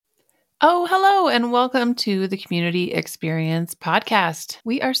Oh, hello, and welcome to the Community Experience podcast.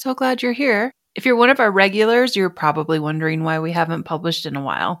 We are so glad you're here. If you're one of our regulars, you're probably wondering why we haven't published in a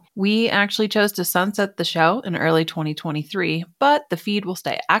while. We actually chose to sunset the show in early 2023, but the feed will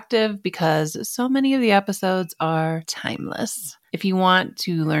stay active because so many of the episodes are timeless. If you want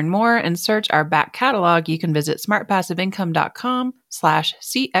to learn more and search our back catalog, you can visit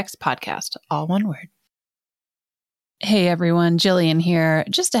smartpassiveincome.com/cxpodcast, all one word. Hey everyone, Jillian here.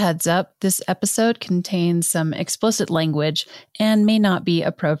 Just a heads up, this episode contains some explicit language and may not be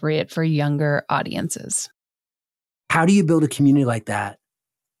appropriate for younger audiences. How do you build a community like that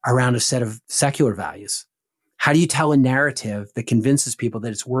around a set of secular values? How do you tell a narrative that convinces people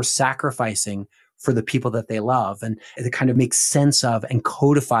that it's worth sacrificing for the people that they love, and it kind of makes sense of and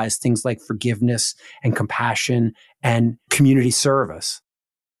codifies things like forgiveness and compassion and community service?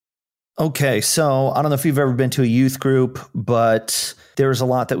 Okay, so I don't know if you've ever been to a youth group, but there's a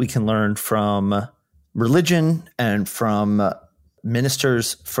lot that we can learn from religion and from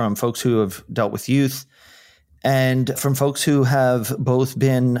ministers, from folks who have dealt with youth, and from folks who have both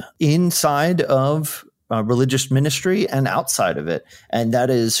been inside of religious ministry and outside of it. And that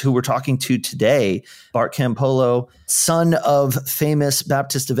is who we're talking to today, Bart Campolo, son of famous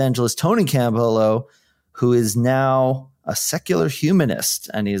Baptist evangelist Tony Campolo, who is now a secular humanist,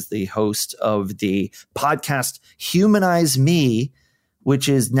 and he is the host of the podcast Humanize Me, which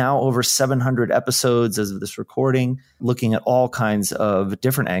is now over 700 episodes as of this recording, looking at all kinds of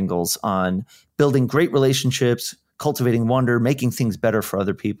different angles on building great relationships, cultivating wonder, making things better for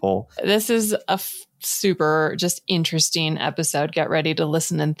other people. This is a super just interesting episode. Get ready to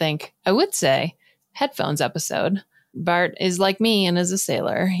listen and think. I would say headphones episode. Bart is like me and is a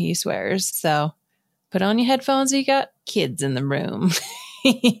sailor. He swears. So put on your headphones. You got kids in the room.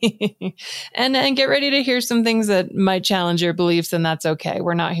 and get ready to hear some things that might challenge your beliefs, and that's okay.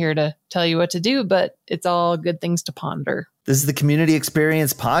 We're not here to tell you what to do, but it's all good things to ponder. This is the Community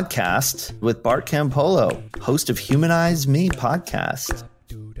Experience podcast with Bart Campolo, host of Humanize Me podcast.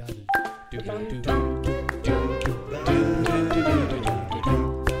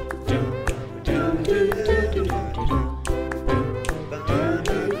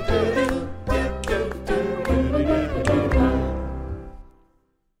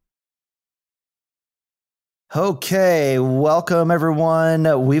 Okay, welcome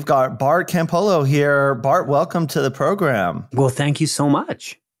everyone. We've got Bart Campolo here. Bart, welcome to the program. Well, thank you so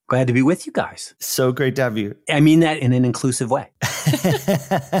much. Glad to be with you guys. So great to have you. I mean that in an inclusive way.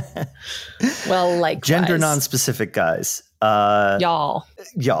 Well, likewise. Gender non-specific guys. Y'all.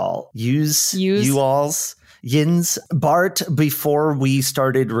 Use. You-alls. Yins. Bart, before we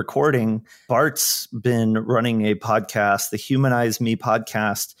started recording, Bart's been running a podcast, the Humanize Me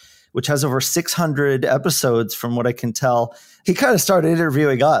podcast, which has over 600 episodes from what I can tell. He kind of started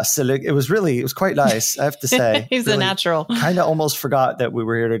interviewing us, and it was quite nice, I have to say. He's really a natural. Kind of almost forgot that we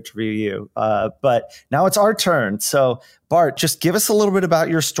were here to interview you. But now it's our turn. So Bart, just give us a little bit about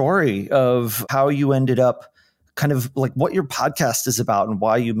your story of how you ended up, kind of like what your podcast is about and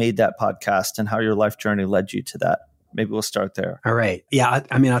why you made that podcast and how your life journey led you to that. Maybe we'll start there. All right. Yeah,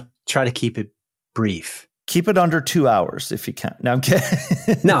 I'll try to keep it brief. Keep it under 2 hours if you can. No, I'm kidding.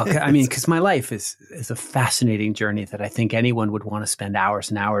 No, I mean, because my life is a fascinating journey that I think anyone would want to spend hours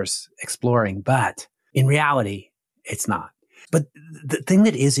and hours exploring. But in reality, it's not. But the thing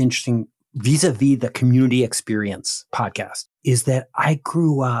that is interesting vis-a-vis the Community Experience podcast is that I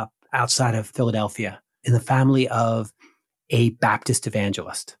grew up outside of Philadelphia in the family of a Baptist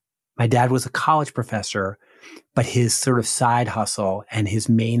evangelist. My dad was a college professor, but his sort of side hustle and his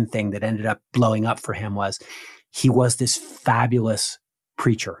main thing that ended up blowing up for him was he was this fabulous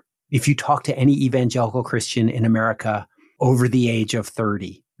preacher. If you talk to any evangelical Christian in America over the age of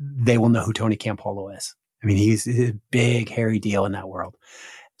 30, they will know who Tony Campolo is. I mean, he's a big, hairy deal in that world.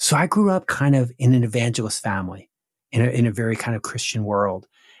 So I grew up kind of in an evangelist family, in a very kind of Christian world.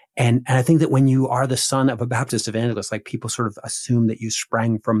 And I think that when you are the son of a Baptist evangelist, like people sort of assume that you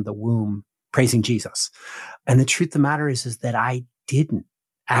sprang from the womb praising Jesus. And the truth of the matter is that I didn't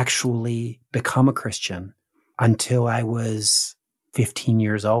actually become a Christian until I was 15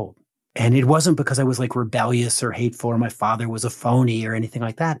 years old. And it wasn't because I was like rebellious or hateful or my father was a phony or anything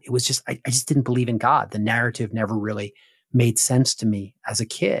like that. It was just, I just didn't believe in God. The narrative never really made sense to me as a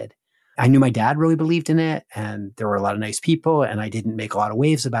kid. I knew my dad really believed in it, and there were a lot of nice people, and I didn't make a lot of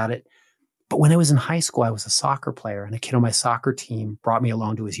waves about it. But when I was in high school, I was a soccer player, and a kid on my soccer team brought me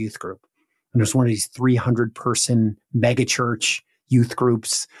along to his youth group. And it was one of these 300-person mega church youth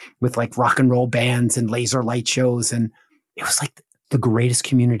groups with like rock and roll bands and laser light shows. And it was like the greatest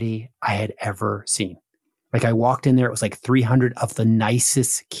community I had ever seen. Like I walked in there, it was like 300 of the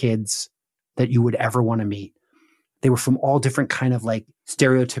nicest kids that you would ever want to meet. They were from all different kind of like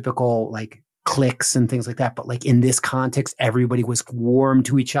stereotypical like cliques and things like that. But like in this context, everybody was warm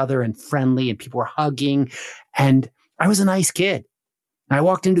to each other and friendly and people were hugging. And I was a nice kid. And I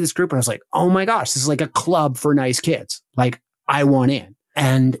walked into this group and I was like, oh my gosh, this is like a club for nice kids. Like I want in.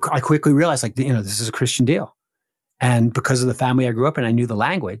 And I quickly realized like, this is a Christian deal. And because of the family I grew up in, I knew the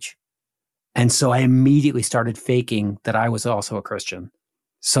language. And so I immediately started faking that I was also a Christian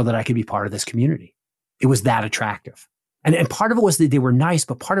so that I could be part of this community. It was that attractive. And part of it was that they were nice,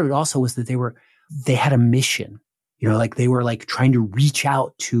 but part of it also was that they had a mission, like they were like trying to reach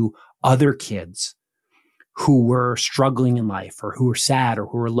out to other kids who were struggling in life or who were sad or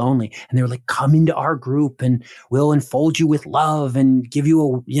who were lonely. And they were like, come into our group and we'll enfold you with love and give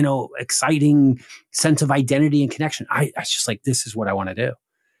you a, exciting sense of identity and connection. I was just like, this is what I want to do.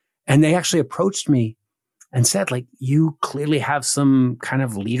 And they actually approached me and said, like, you clearly have some kind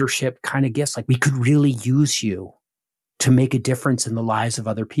of leadership kind of gifts. Like, we could really use you to make a difference in the lives of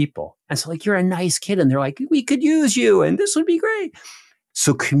other people. And so like, you're a nice kid. And they're like, we could use you and this would be great.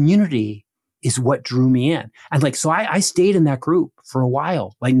 So community is what drew me in. And like, so I stayed in that group for a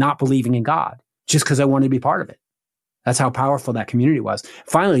while, like not believing in God, just because I wanted to be part of it. That's how powerful that community was.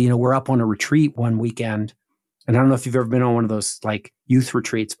 Finally, we're up on a retreat one weekend. And I don't know if you've ever been on one of those like youth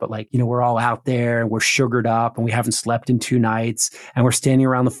retreats, but like, we're all out there and we're sugared up and we haven't slept in 2 nights and we're standing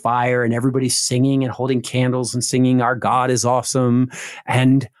around the fire and everybody's singing and holding candles and singing, our God is awesome.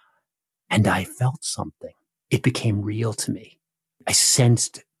 And I felt something. It became real to me. I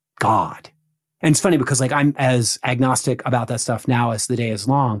sensed God. And it's funny because like I'm as agnostic about that stuff now as the day is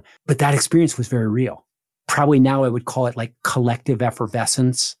long, but that experience was very real. Probably now I would call it like collective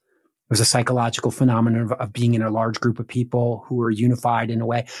effervescence. It was a psychological phenomenon of being in a large group of people who were unified in a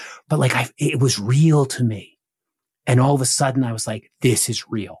way. But like it was real to me. And all of a sudden I was like, this is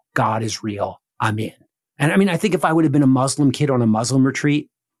real. God is real. I'm in. And I mean, I think if I would have been a Muslim kid on a Muslim retreat,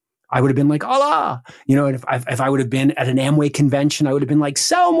 I would have been like, Allah, and if I would have been at an Amway convention, I would have been like,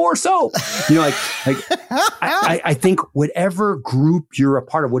 sell more soap. I think whatever group you're a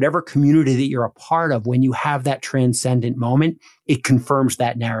part of, whatever community that you're a part of, when you have that transcendent moment, it confirms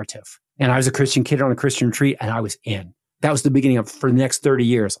that narrative. And I was a Christian kid on a Christian retreat and I was in. That was the beginning of, for the next 30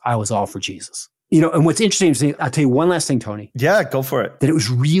 years, I was all for Jesus. And what's interesting is, I'll tell you one last thing, Tony. Yeah, go for it. That it was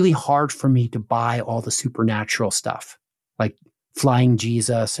really hard for me to buy all the supernatural stuff, like flying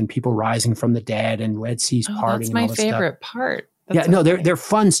Jesus and people rising from the dead and Red Seas parting. That's my and all this favorite stuff. Part. They're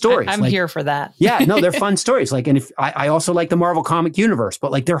fun stories. I'm here for that. They're fun stories. Like, and if I also like the Marvel comic universe,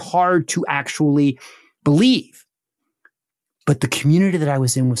 but like they're hard to actually believe. But the community that I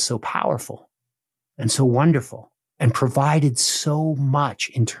was in was so powerful and so wonderful and provided so much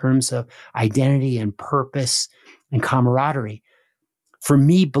in terms of identity and purpose and camaraderie. For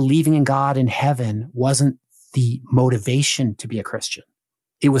me, believing in God and heaven wasn't the motivation to be a Christian.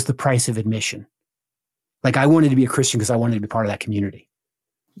 It was the price of admission. Like I wanted to be a Christian because I wanted to be part of that community.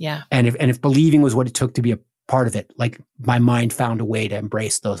 Yeah. And if believing was what it took to be a part of it, like my mind found a way to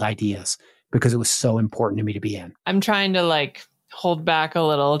embrace those ideas because it was so important to me to be in. I'm trying to like hold back a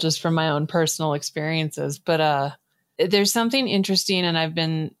little just from my own personal experiences, but there's something interesting, and I've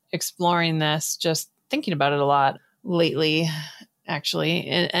been exploring this, just thinking about it a lot lately, actually.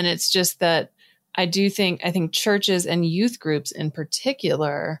 And it's just that I think churches and youth groups in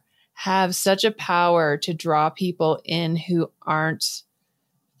particular have such a power to draw people in who aren't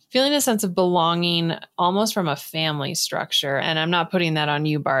feeling a sense of belonging almost from a family structure. And I'm not putting that on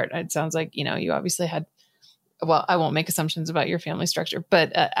you, Bart. It sounds like, you obviously had, well, I won't make assumptions about your family structure,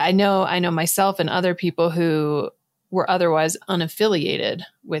 but I know myself and other people who were otherwise unaffiliated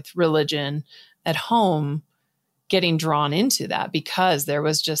with religion at home getting drawn into that because there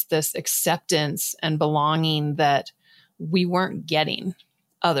was just this acceptance and belonging that we weren't getting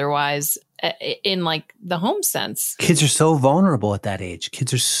otherwise in like the home sense. Kids are so vulnerable at that age.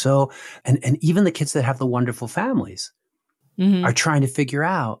 Kids are so, and even the kids that have the wonderful families are trying to figure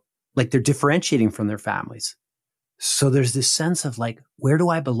out, like they're differentiating from their families. So there's this sense of like, where do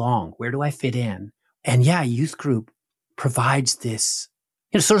I belong? Where do I fit in? And yeah, youth group provides this,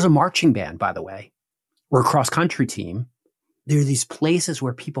 so does a marching band, by the way, or a cross-country team. There are these places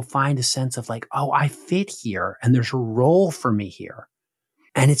where people find a sense of like, oh, I fit here and there's a role for me here.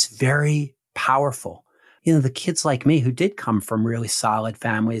 And it's very powerful. The kids like me who did come from really solid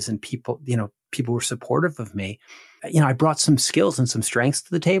families and people were supportive of me. I brought some skills and some strengths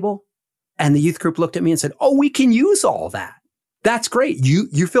to the table. And the youth group looked at me and said, oh, we can use all that. That's great.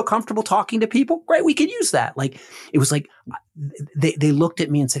 You feel comfortable talking to people? Great. We can use that. Like, it was like, they looked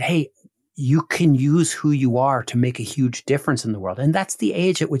at me and said, hey, you can use who you are to make a huge difference in the world. And that's the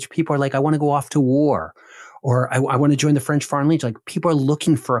age at which people are like, I want to go off to war, or I want to join the French Foreign Legion. Like, people are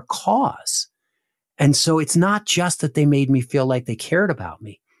looking for a cause. And so it's not just that they made me feel like they cared about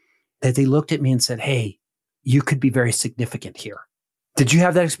me, that they looked at me and said, hey, you could be very significant here. Did you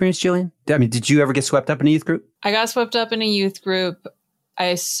have that experience, Jillian? I mean, did you ever get swept up in a youth group? I got swept up in a youth group.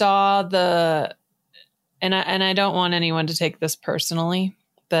 I saw and I don't want anyone to take this personally,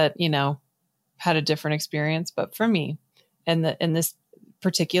 that, had a different experience. But for me, in this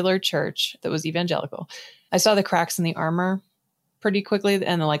particular church that was evangelical, I saw the cracks in the armor pretty quickly,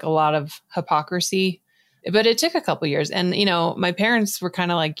 and like a lot of hypocrisy. But it took a couple years. And, my parents were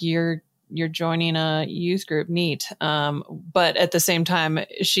kind of like, you're joining a youth group, neat. But at the same time,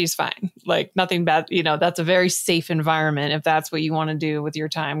 she's fine. Like, nothing bad. That's a very safe environment. If that's what you want to do with your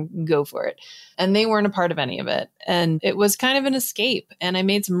time, go for it. And they weren't a part of any of it. And it was kind of an escape. And I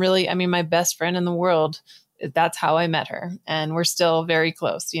made my best friend in the world, that's how I met her. And we're still very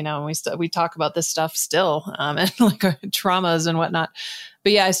close. We talk about this stuff still, and like our traumas and whatnot.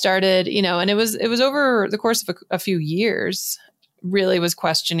 But yeah, I started, and it was over the course of a few years, really was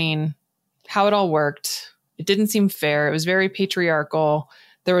questioning how it all worked. It didn't seem fair. It was very patriarchal.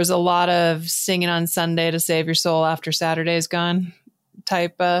 There was a lot of singing on Sunday to save your soul after Saturday's gone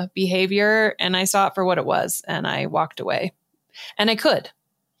type behavior. And I saw it for what it was, and I walked away. And I could,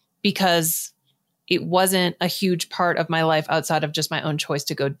 because it wasn't a huge part of my life outside of just my own choice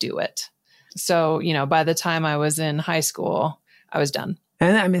to go do it. So, by the time I was in high school, I was done.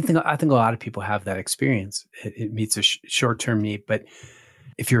 And I think a lot of people have that experience. It meets a short-term need, but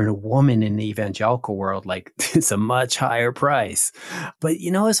if you're a woman in the evangelical world, like, it's a much higher price. But,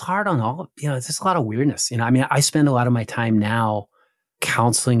 it's hard on all, it's just a lot of weirdness. I spend a lot of my time now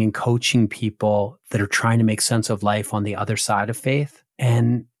counseling and coaching people that are trying to make sense of life on the other side of faith.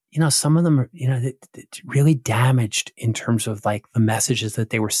 And, some of them are, really damaged in terms of like the messages that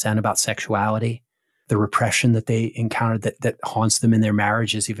they were sent about sexuality, the repression that they encountered that haunts them in their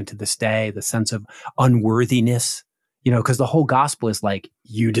marriages, even to this day, the sense of unworthiness, because the whole gospel is like,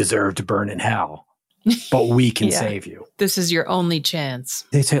 you deserve to burn in hell, but we can save you. This is your only chance.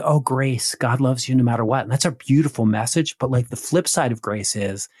 They say, oh, grace, God loves you no matter what. And that's a beautiful message. But like, the flip side of grace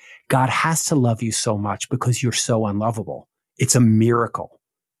is God has to love you so much because you're so unlovable. It's a miracle.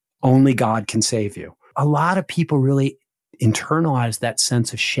 Only God can save you. A lot of people really internalize that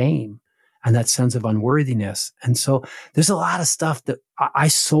sense of shame and that sense of unworthiness. And so there's a lot of stuff that I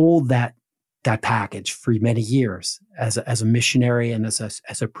sold that package for many years as a missionary and as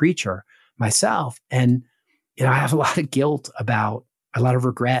a preacher myself. And, I have a lot of guilt about, a lot of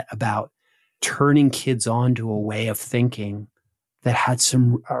regret about turning kids on to a way of thinking that had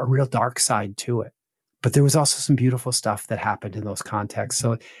a real dark side to it. But there was also some beautiful stuff that happened in those contexts.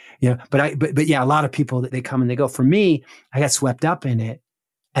 So, but yeah, a lot of people, they come and they go. For me, I got swept up in it.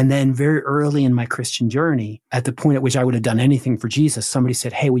 And then very early in my Christian journey, at the point at which I would have done anything for Jesus, somebody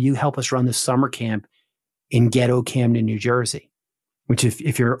said, hey, will you help us run this summer camp in ghetto Camden, New Jersey? Which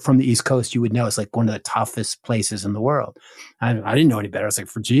if you're from the East Coast, you would know it's like one of the toughest places in the world. I didn't know any better. I was like,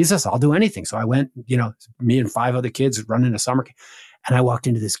 for Jesus, I'll do anything. So I went, me and 5 other kids running a summer camp. And I walked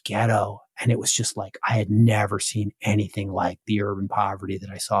into this ghetto, and it was just like, I had never seen anything like the urban poverty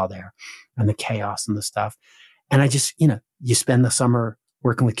that I saw there and the chaos and the stuff. And I just, you spend the summer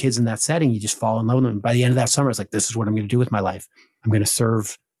working with kids in that setting, you just fall in love with them. By the end of that summer, it's like, this is what I'm going to do with my life. I'm going to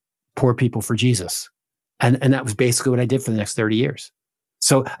serve poor people for Jesus. And that was basically what I did for the next 30 years.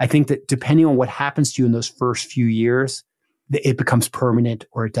 So I think that depending on what happens to you in those first few years, it becomes permanent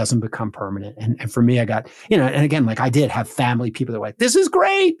or it doesn't become permanent. And for me, I got, and again, like, I did have family people that were like, this is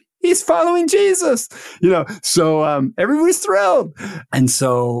great. He's following Jesus, so everybody's thrilled. And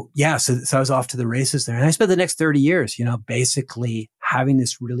so, so I was off to the races there. And I spent the next 30 years, basically having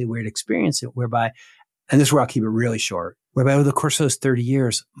this really weird experience whereby, and this is where I'll keep it really short, whereby over the course of those 30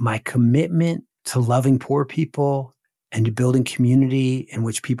 years, my commitment to loving poor people and to building community in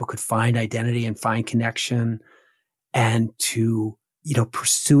which people could find identity and find connection, and to,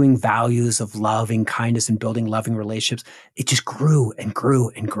 pursuing values of loving kindness and building loving relationships, it just grew and grew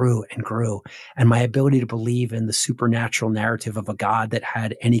and grew and grew. And my ability to believe in the supernatural narrative of a God that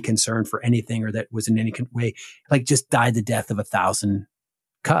had any concern for anything or that was in any way, like, just died the death of 1,000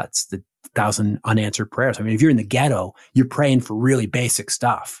 cuts, the 1,000 unanswered prayers. I mean, if you're in the ghetto, you're praying for really basic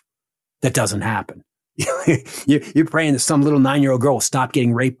stuff that doesn't happen. You're praying that some little 9-year-old girl will stop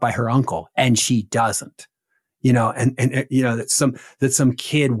getting raped by her uncle, and she doesn't. That some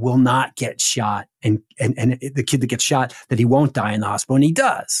kid will not get shot, and the kid that gets shot, that he won't die in the hospital, and he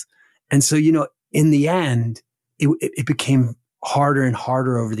does. And so, in the end, it became harder and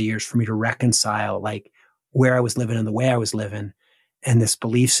harder over the years for me to reconcile like where I was living and the way I was living and this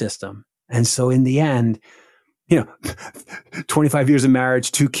belief system. And so in the end, 25 years of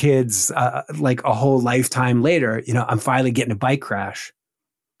marriage, 2 kids, like a whole lifetime later, I'm finally getting a bike crash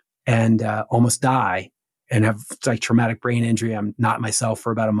and almost die and have like traumatic brain injury. I'm not myself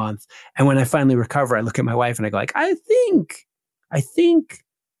for about a month. And when I finally recover, I look at my wife and I go like, I think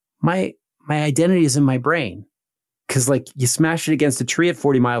my identity is in my brain. Cause like you smash it against a tree at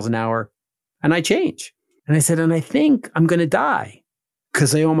 40 miles an hour and I change. And I said, and I think I'm going to die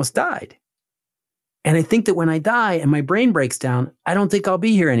because I almost died. And I think that when I die and my brain breaks down, I don't think I'll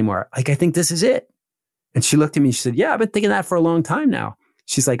be here anymore. Like, I think this is it. And she looked at me and she said, yeah, I've been thinking that for a long time now.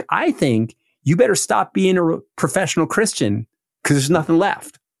 She's like, I think you better stop being a professional Christian because there's nothing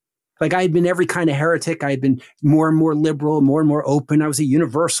left. Like I had been every kind of heretic. I had been more and more liberal, more and more open. I was a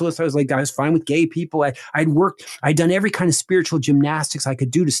universalist. I was fine with gay people. I'd done every kind of spiritual gymnastics I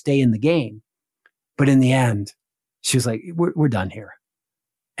could do to stay in the game. But in the end, she was like, we're done here.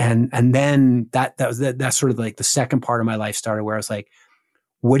 And then that's sort of like the second part of my life started where I was like,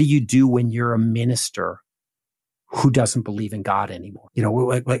 what do you do when you're a minister who doesn't believe in God anymore?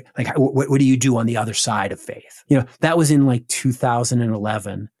 What do you do on the other side of faith? That was in like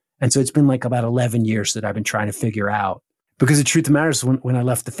 2011. And so it's been like about 11 years that I've been trying to figure out, because the truth of the matter is when I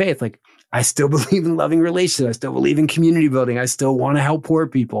left the faith, like I still believe in loving relationships. I still believe in community building. I still want to help poor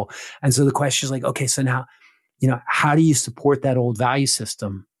people. And so the question is like, okay, so now, how do you support that old value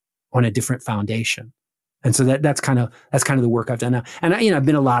system on a different foundation? And so that's kind of the work I've done now. And I've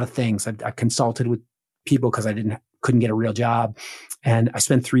been a lot of things. I consulted with people because I couldn't get a real job. And I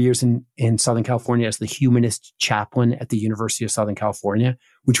spent 3 years in Southern California as the humanist chaplain at the University of Southern California,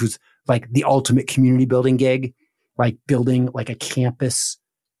 which was like the ultimate community building gig, like building like a campus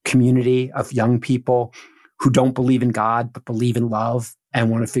community of young people who don't believe in God, but believe in love and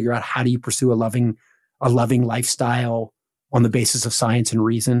want to figure out how do you pursue a loving lifestyle on the basis of science and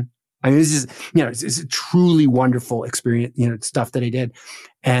reason. I mean, this is, it's a truly wonderful experience, stuff that I did.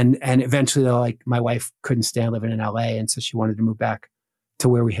 And eventually though, like my wife couldn't stand living in LA. And so she wanted to move back to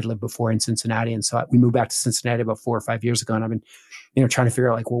where we had lived before in Cincinnati. And so we moved back to Cincinnati about 4 or 5 years ago. And I've been, trying to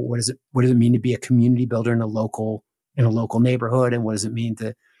figure out like, well, what does it mean to be a community builder in a local neighborhood? And what does it mean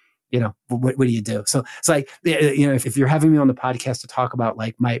to, what do you do? So it's like, if you're having me on the podcast to talk about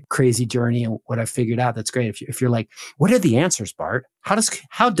like my crazy journey and what I figured out, that's great. If you're like, what are the answers, Bart? How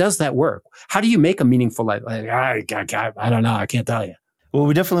does that work? How do you make a meaningful life? Like, I don't know. I can't tell you. Well,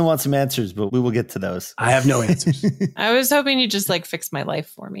 we definitely want some answers, but we will get to those. I have no answers. I was hoping you'd just like fix my life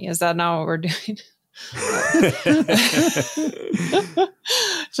for me. Is that not what we're doing?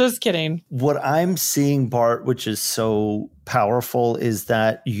 Just kidding. What I'm seeing, Bart, which is so powerful, is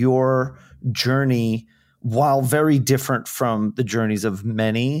that your journey, while very different from the journeys of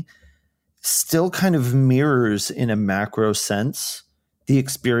many, still kind of mirrors in a macro sense the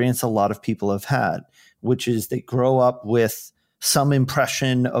experience a lot of people have had, which is they grow up with some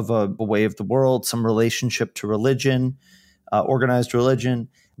impression of a way of the world, some relationship to religion, organized religion.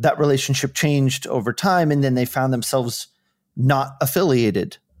 That relationship changed over time, and then they found themselves not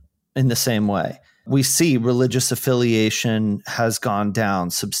affiliated in the same way. We see religious affiliation has gone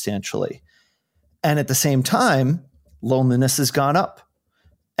down substantially. And at the same time, loneliness has gone up.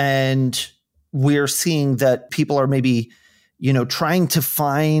 And we're seeing that people are maybe, trying to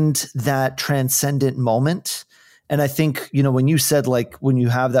find that transcendent moment. And I think, when you said like, when you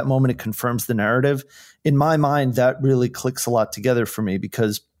have that moment, it confirms the narrative. In my mind, that really clicks a lot together for me,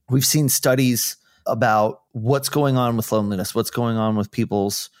 because we've seen studies about what's going on with loneliness, what's going on with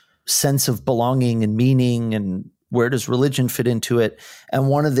people's sense of belonging and meaning, and where does religion fit into it. And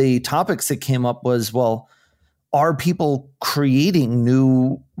one of the topics that came up was, well, are people creating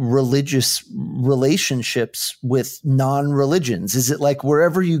new religious relationships with non-religions? Is it like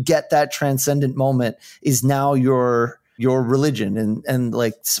wherever you get that transcendent moment is now your religion? And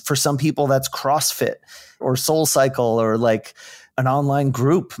like for some people that's CrossFit or Soul Cycle or like an online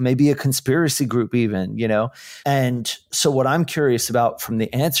group, maybe a conspiracy group even, And so what I'm curious about from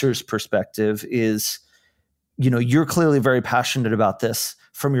the answers perspective is, you're clearly very passionate about this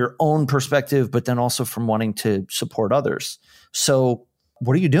from your own perspective, but then also from wanting to support others. So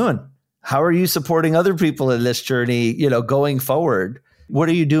what are you doing? How are you supporting other people in this journey, going forward? What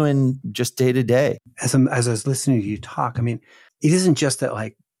are you doing just day to day? As I was listening to you talk, I mean, it isn't just that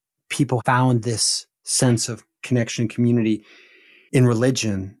like people found this sense of connection, community in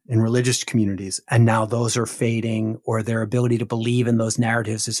religion, in religious communities, and now those are fading, or their ability to believe in those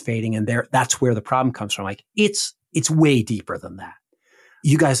narratives is fading, and that's where the problem comes from. Like it's way deeper than that.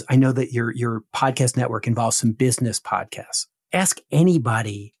 You guys, I know that your podcast network involves some business podcasts. ask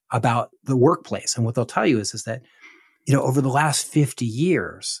anybody about the workplace. And what they'll tell you is that, over the last 50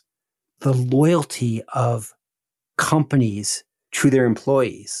 years, the loyalty of companies to their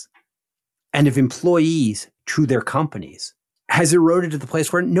employees and of employees to their companies has eroded to the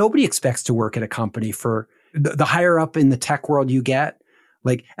place where nobody expects to work at a company for the higher up in the tech world you get.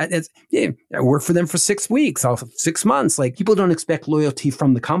 Like, I work for them for 6 weeks, 6 months. Like, people don't expect loyalty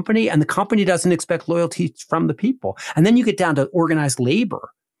from the company, and the company doesn't expect loyalty from the people. And then you get down to organized labor.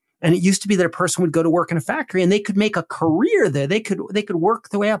 And it used to be that a person would go to work in a factory and they could make a career there. They could work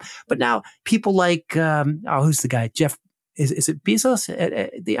their way up. But now people like, who's the guy? Jeff, is it Bezos,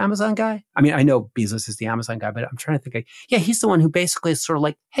 the Amazon guy? I mean, I know Bezos is the Amazon guy, but I'm trying to think. He's the one who basically is sort of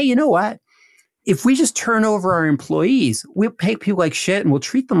like, hey, you know what? If we just turn over our employees, we'll pay people like shit and we'll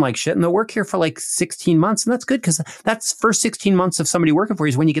treat them like shit and they'll work here for like 16 months. And that's good because that's first 16 months of somebody working for you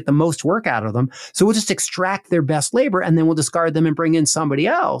is when you get the most work out of them. So we'll just extract their best labor and then we'll discard them and bring in somebody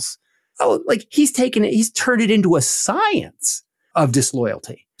else. Oh, like he's turned it into a science of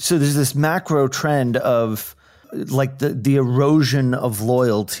disloyalty. So there's this macro trend of like the erosion of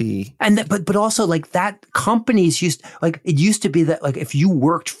loyalty. And but also like that companies it used to be that like if you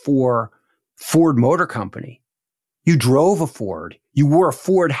worked for Ford Motor Company, you drove a Ford, you wore a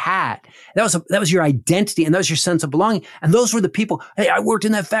Ford hat. That was your identity and that was your sense of belonging. And those were the people. Hey, I worked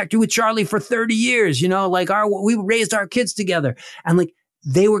in that factory with Charlie for 30 years, we raised our kids together. And like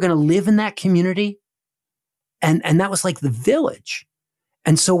they were going to live in that community. And that was like the village.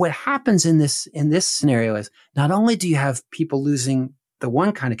 And so what happens in this scenario is not only do you have people losing the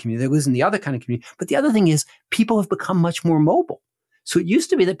one kind of community, they're losing the other kind of community, but the other thing is people have become much more mobile. So it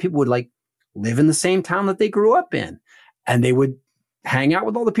used to be that people would like live in the same town that they grew up in, and they would hang out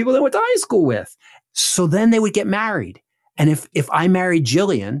with all the people they went to high school with. So then they would get married. And if I married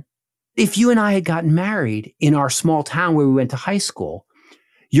Jillian, if you and I had gotten married in our small town where we went to high school,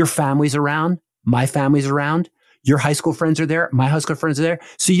 your family's around, my family's around, your high school friends are there, my high school friends are there.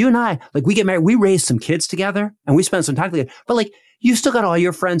 So you and I, like we get married, we raised some kids together and we spent some time together. But like you still got all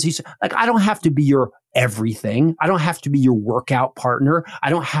your friends. Like I don't have to be your everything. I don't have to be your workout partner. I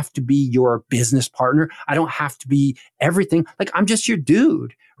don't have to be your business partner. I don't have to be everything. Like I'm just your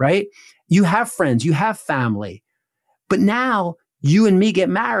dude, right? You have friends, you have family. But now you and me get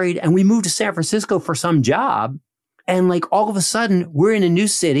married and we move to San Francisco for some job. And like all of a sudden we're in a new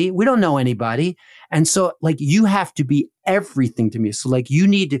city. We don't know anybody. And so like you have to be everything to me. So like you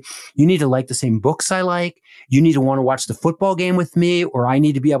need to like the same books I like. You need to want to watch the football game with me, or I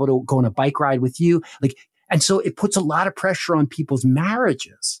need to be able to go on a bike ride with you. Like, and so it puts a lot of pressure on people's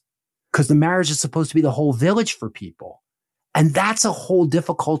marriages because the marriage is supposed to be the whole village for people. And that's a whole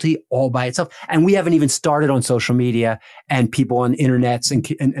difficulty all by itself. And we haven't even started on social media and people on internets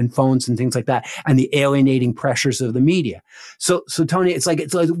and phones and things like that, and the alienating pressures of the media. So Tony, it's like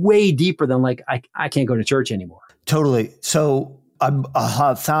way deeper than like, I can't go to church anymore. Totally. So I'm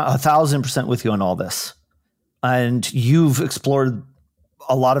 1,000% with you on all this. And you've explored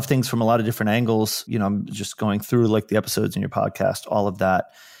a lot of things from a lot of different angles. I'm just going through like the episodes in your podcast, all of that.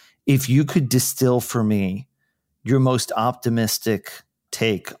 If you could distill for me your most optimistic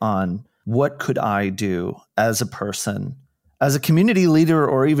take on what could I do as a person, as a community leader,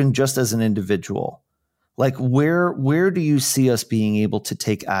 or even just as an individual? Like where do you see us being able to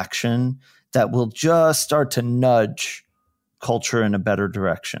take action that will just start to nudge culture in a better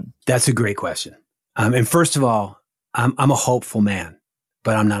direction? That's a great question. And first of all, I'm a hopeful man,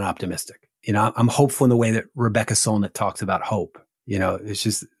 but I'm not optimistic. I'm hopeful in the way that Rebecca Solnit talks about hope. It's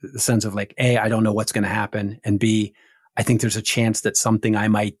just the sense of like, A, I don't know what's going to happen. And B, I think there's a chance that something I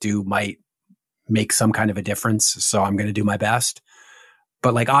might do might make some kind of a difference. So I'm going to do my best.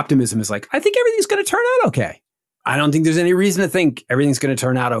 But like optimism is like, I think everything's going to turn out okay. I don't think there's any reason to think everything's going to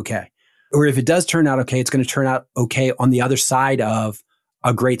turn out okay. Or if it does turn out okay, it's going to turn out okay on the other side of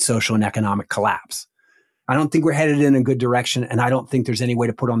a great social and economic collapse. I don't think we're headed in a good direction, and I don't think there's any way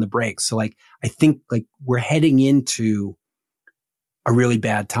to put on the brakes. So like, I think like we're heading into a really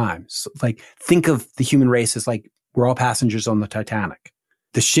bad time. So like, think of the human race as like, we're all passengers on the Titanic.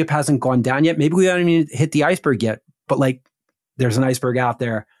 The ship hasn't gone down yet. Maybe we haven't even hit the iceberg yet, but like, there's an iceberg out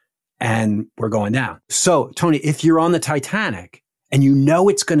there and we're going down. So Tony, if you're on the Titanic and you know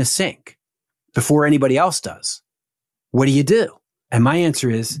it's going to sink before anybody else does, what do? And my answer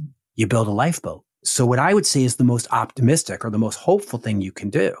is you build a lifeboat. So what I would say is the most optimistic or the most hopeful thing you can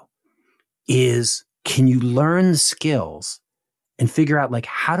do is, can you learn the skills and figure out like,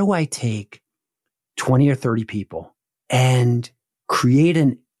 how do I take 20 or 30 people and create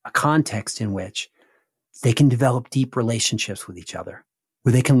a context in which they can develop deep relationships with each other.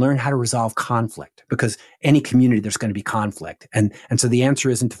 where they can learn how to resolve conflict, because any community, there's going to be conflict. And so the answer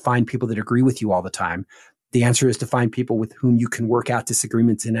isn't to find people that agree with you all the time. The answer is to find people with whom you can work out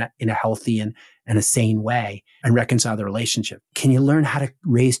disagreements in a healthy and a sane way and reconcile the relationship. Can you learn how to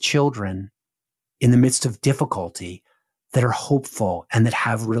raise children in the midst of difficulty that are hopeful and that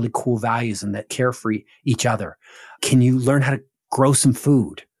have really cool values and that care for each other? Can you learn how to grow some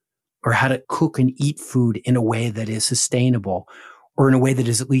food, or how to cook and eat food in a way that is sustainable, or in a way that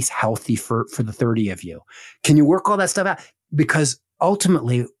is at least healthy for the 30 of you? Can you work all that stuff out? Because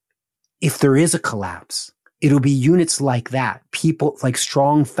ultimately, if there is a collapse, it'll be units like that, people like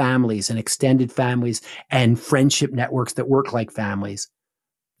strong families and extended families and friendship networks that work like families.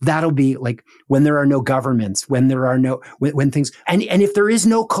 That'll be like when there are no governments, when there are no, when things, and if there is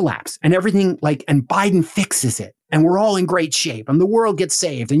no collapse and everything like, and Biden fixes it and we're all in great shape and the world gets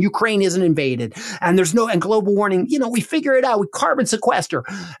saved and Ukraine isn't invaded and there's no, and global warming, we figure it out, we carbon sequester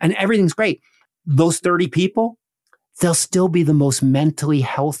and everything's great. Those 30 people, they'll still be the most mentally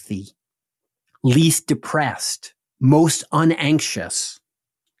healthy, least depressed, most unanxious,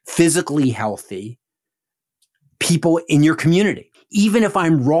 physically healthy people in your community. Even if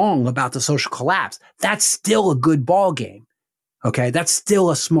I'm wrong about the social collapse, that's still a good ball game. Okay. That's still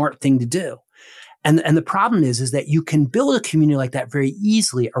a smart thing to do. And the problem is that you can build a community like that very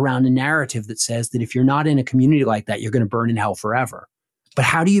easily around a narrative that says that if you're not in a community like that, you're going to burn in hell forever. But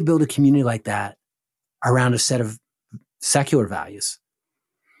how do you build a community like that around a set of secular values?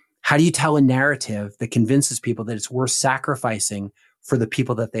 How do you tell a narrative that convinces people that it's worth sacrificing for the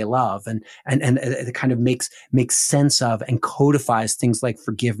people that they love, and it kind of makes sense of and codifies things like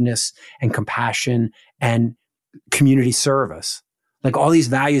forgiveness and compassion and community service, like all these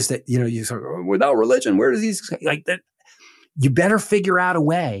values that you sort of, without religion, where does these like that? You better figure out a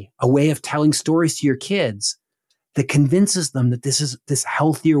way of telling stories to your kids that convinces them that this is this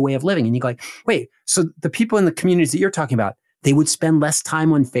healthier way of living. And you go like, wait, so the people in the communities that you're talking about, they would spend less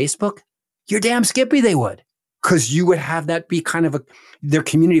time on Facebook? You're damn skippy they would. Because you would have that be kind of their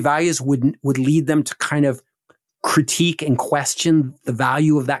community values would lead them to kind of critique and question the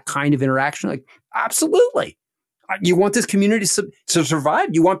value of that kind of interaction. Like, absolutely. You want this community to survive.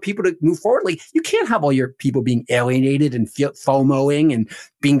 You want people to move forward. Like, you can't have all your people being alienated and FOMOing and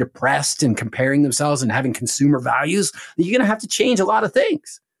being depressed and comparing themselves and having consumer values. You're going to have to change a lot of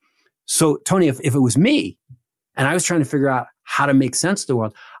things. So, Tony, if it was me and I was trying to figure out how to make sense of the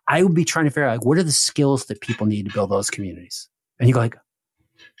world, I would be trying to figure out, like, what are the skills that people need to build those communities? And you go like,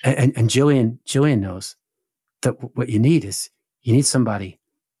 and Jillian knows that what you need is you need somebody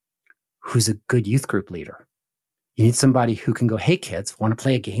who's a good youth group leader. You need somebody who can go, hey, kids, want to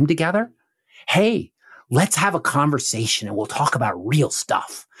play a game together? Hey, let's have a conversation and we'll talk about real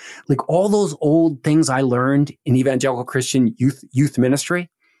stuff. Like all those old things I learned in evangelical Christian youth ministry,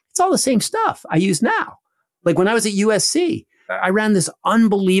 it's all the same stuff I use now. Like when I was at USC, I ran this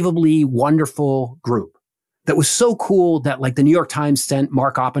unbelievably wonderful group that was so cool that like the New York Times sent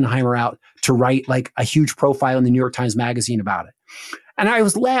Mark Oppenheimer out to write like a huge profile in the New York Times Magazine about it. And I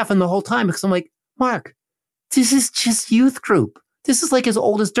was laughing the whole time because I'm like, Mark, this is just youth group. This is like as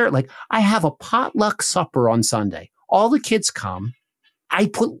old as dirt. Like I have a potluck supper on Sunday. All the kids come. I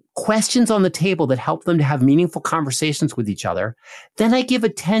put questions on the table that help them to have meaningful conversations with each other. Then I give a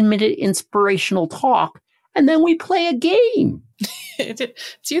 10-minute inspirational talk. And then we play a game.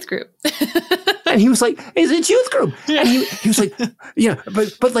 It's youth group. And he was like, it's youth group. And he was like,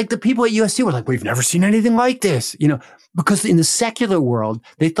 but like the people at USC were like, we've never seen anything like this, because in the secular world,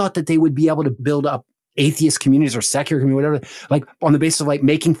 they thought that they would be able to build up atheist communities or secular communities, whatever, like on the basis of like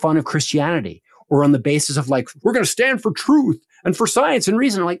making fun of Christianity or on the basis of like, we're going to stand for truth and for science and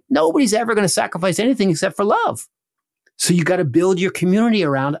reason. Like nobody's ever going to sacrifice anything except for love. So you got to build your community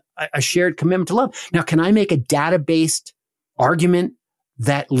around a shared commitment to love. Now, can I make a data-based argument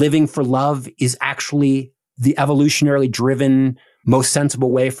that living for love is actually the evolutionarily driven, most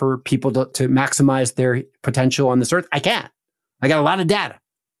sensible way for people to maximize their potential on this earth? I can. I got a lot of data,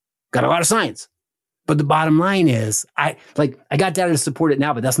 got a lot of science. But the bottom line is I got data to support it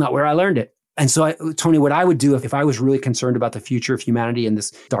now, but that's not where I learned it. And so, Tony, what I would do if I was really concerned about the future of humanity in this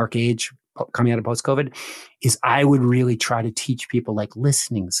dark age coming out of post-COVID is I would really try to teach people like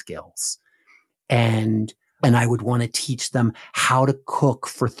listening skills. And I would want to teach them how to cook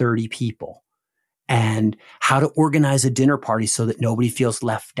for 30 people and how to organize a dinner party so that nobody feels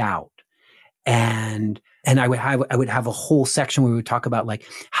left out. And I would have a whole section where we would talk about like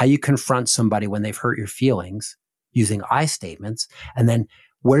how you confront somebody when they've hurt your feelings using I statements. And then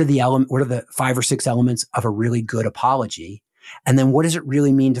what are the 5 or 6 elements of a really good apology? And then what does it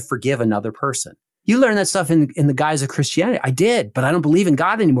really mean to forgive another person? You learn that stuff in the guise of Christianity. I did, but I don't believe in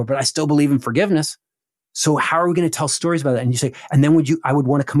God anymore, but I still believe in forgiveness. So how are we going to tell stories about that? And you say, and then I would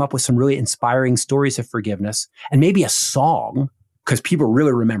want to come up with some really inspiring stories of forgiveness and maybe a song, because people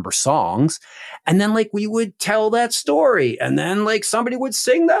really remember songs. And then like we would tell that story, and then like somebody would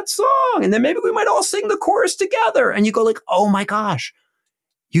sing that song, and then maybe we might all sing the chorus together. And you go like, oh my gosh,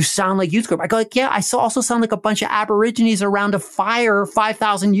 you sound like youth group. I go like, yeah, I also sound like a bunch of Aborigines around a fire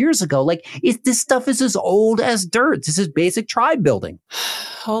 5,000 years ago. Like this stuff is as old as dirt. This is basic tribe building.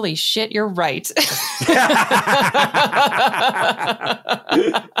 Holy shit, you're right.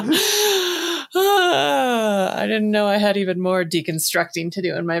 I didn't know I had even more deconstructing to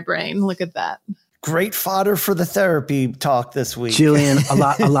do in my brain. Look at that. Great fodder for the therapy talk this week. Jillian,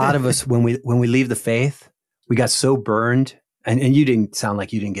 a lot of us, when we leave the faith, we got so burned. And you didn't sound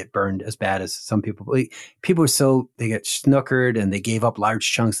like you didn't get burned as bad as some people. People were they get snookered and they gave up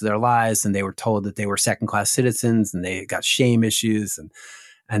large chunks of their lives, and they were told that they were second-class citizens, and they got shame issues,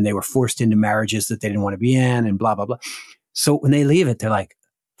 and they were forced into marriages that they didn't want to be in, and blah, blah, blah. So when they leave it, they're like,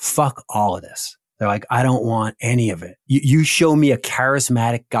 fuck all of this. They're like, I don't want any of it. You show me a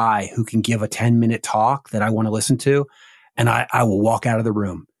charismatic guy who can give a 10-minute talk that I want to listen to, and I will walk out of the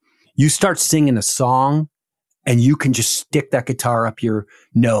room. You start singing a song, and you can just stick that guitar up your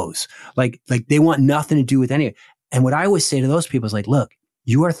nose. Like they want nothing to do with any of it. And what I always say to those people is like, look,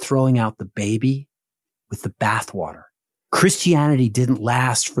 you are throwing out the baby with the bathwater. Christianity didn't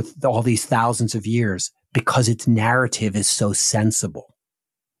last for all these thousands of years because its narrative is so sensible.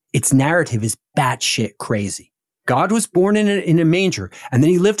 Its narrative is batshit crazy. God was born in a manger, and then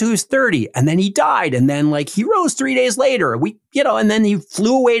he lived till he was 30, and then he died, and then like he rose 3 days later. And then he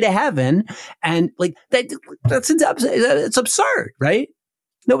flew away to heaven, and like it's absurd, right?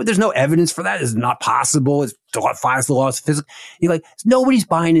 No, there's no evidence for that. It's not possible. It defies the laws of physics. You're like, nobody's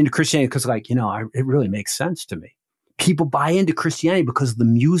buying into Christianity because it really makes sense to me. People buy into Christianity because of the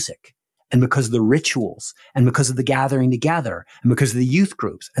music, and because of the rituals, and because of the gathering together, and because of the youth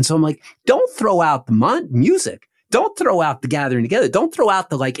groups. And so I'm like, don't throw out the music. Don't throw out the gathering together. Don't throw out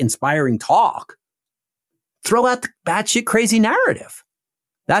the like inspiring talk. Throw out the batshit crazy narrative.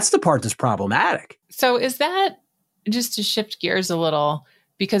 That's the part that's problematic. So is that, just to shift gears a little,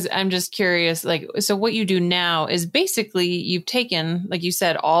 because I'm just curious, like, so what you do now is basically you've taken, like you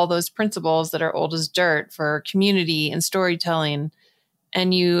said, all those principles that are old as dirt for community and storytelling,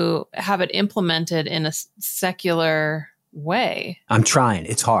 and you have it implemented in a secular way. I'm trying.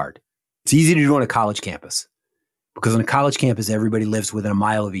 It's hard. It's easy to do on a college campus. Because on a college campus, everybody lives within a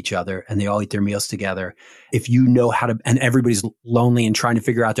mile of each other, and they all eat their meals together. If you know how to, and everybody's lonely and trying to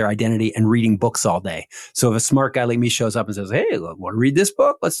figure out their identity and reading books all day. So if a smart guy like me shows up and says, hey, look, want to read this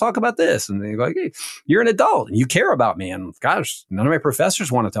book? Let's talk about this. And they go, hey, you're an adult and you care about me. And gosh, none of my professors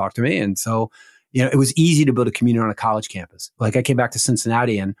want to talk to me. And so, it was easy to build a community on a college campus. Like I came back to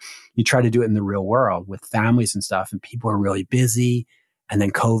Cincinnati, and you try to do it in the real world with families and stuff, and people are really busy. And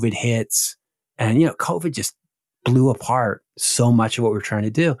then COVID hits, and COVID just blew apart so much of what we're trying to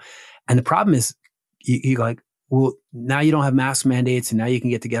do. And the problem is you go like, well, now you don't have mask mandates, and now you can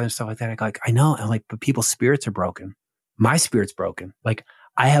get together and stuff like that. I go like, I know. And like, but people's spirits are broken. My spirit's broken. Like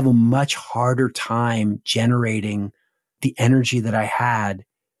I have a much harder time generating the energy that I had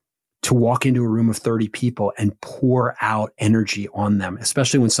to walk into a room of 30 people and pour out energy on them,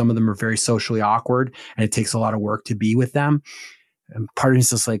 especially when some of them are very socially awkward and it takes a lot of work to be with them. And part of me is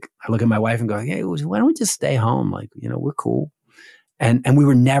just like, I look at my wife and go, hey, why don't we just stay home? Like, we're cool. And we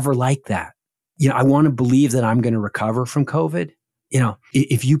were never like that. I want to believe that I'm going to recover from COVID.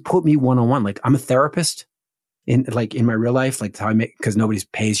 If you put me one-on-one, like I'm a therapist in my real life, like how because nobody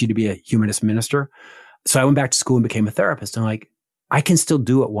pays you to be a humanist minister. So I went back to school and became a therapist. And like, I can still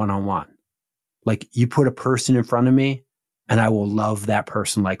do it one-on-one. Like you put a person in front of me and I will love that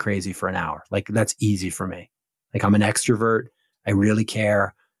person like crazy for an hour. Like that's easy for me. Like I'm an extrovert. I really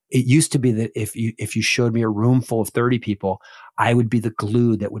care. It used to be that if you showed me a room full of 30 people, I would be the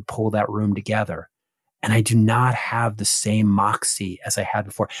glue that would pull that room together. And I do not have the same moxie as I had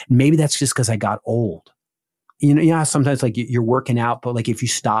before. Maybe that's just because I got old. How sometimes like you're working out, but like if you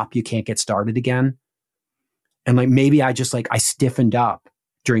stop, you can't get started again. And like maybe I just like I stiffened up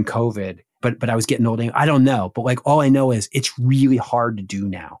during COVID, but I was getting old. I don't know. But like all I know is it's really hard to do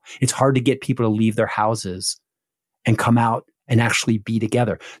now. It's hard to get people to leave their houses and come out and actually be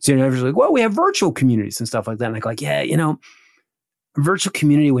together. So everyone's like, well, we have virtual communities and stuff like that. And I go like, yeah, virtual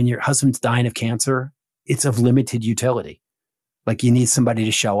community when your husband's dying of cancer, it's of limited utility. Like you need somebody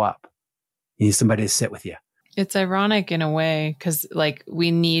to show up. You need somebody to sit with you. It's ironic in a way because like we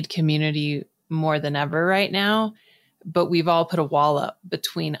need community more than ever right now, but we've all put a wall up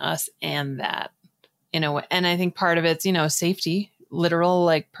between us and that. in a way. And I think part of it's, safety, literal,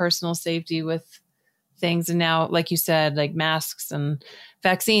 like personal safety with things. And now, like you said, like masks and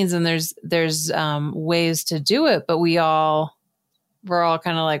vaccines, and there's ways to do it, but we're all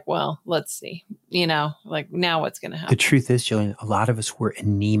kind of like, well, let's see, like now what's going to happen. The truth is, Jillian, a lot of us were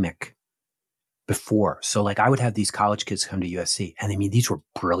anemic before. So like I would have these college kids come to USC, and I mean, these were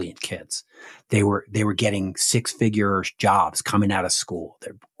brilliant kids. They were getting 6-figure jobs coming out of school.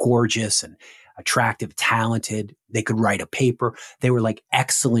 They're gorgeous and attractive, talented. They could write a paper. They were like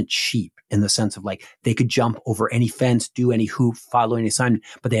excellent sheep in the sense of like they could jump over any fence, do any hoop, follow any assignment,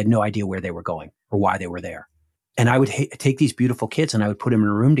 but they had no idea where they were going or why they were there. And I would take these beautiful kids and I would put them in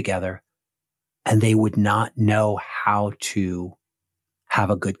a room together, and they would not know how to have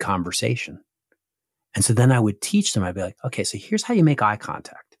a good conversation. And so then I would teach them. I'd be like, okay, so here's how you make eye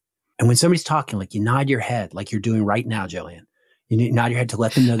contact. And when somebody's talking, like you nod your head, like you're doing right now, Jillian. You nod your head to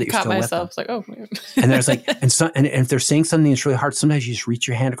let them know that you're still with them. It's like, oh, man. And there's like, and if they're saying something that's really hard, sometimes you just reach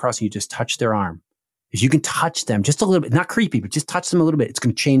your hand across and you just touch their arm. If you can touch them just a little bit, not creepy, but just touch them a little bit, it's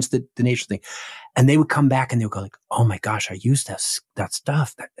going to change the nature of the thing. And they would come back and they would go like, oh my gosh, I used that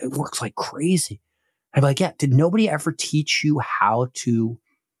stuff. It works like crazy. I'd be like, yeah, did nobody ever teach you how to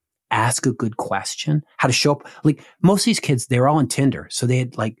ask a good question? How to show up? Like most of these kids, they were all on Tinder. So they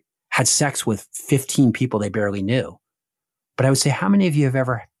had sex with 15 people they barely knew. But I would say, how many of you have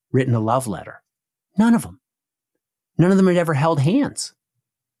ever written a love letter? None of them. None of them had ever held hands.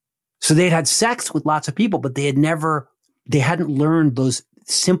 So they'd had sex with lots of people, but they hadn't learned those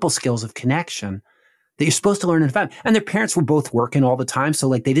simple skills of connection that you're supposed to learn in a family. And their parents were both working all the time. So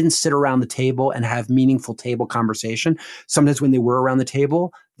like they didn't sit around the table and have meaningful table conversation. Sometimes when they were around the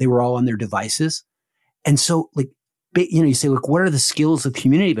table, they were all on their devices. And so like, you say, look, what are the skills of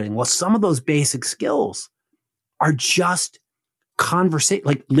community building? Well, some of those basic skills are just conversation,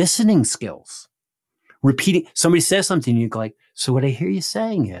 like listening skills. Repeating, somebody says something, and you go like, so what I hear you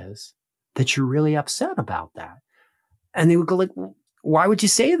saying is that you're really upset about that. And they would go like, well, why would you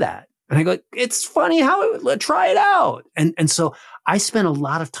say that? And I go, it's funny try it out. And so I spent a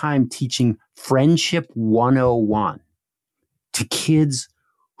lot of time teaching Friendship 101 to kids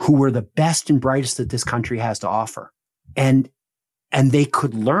who were the best and brightest that this country has to offer. And they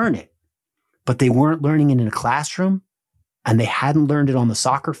could learn it, but they weren't learning it in a classroom, and they hadn't learned it on the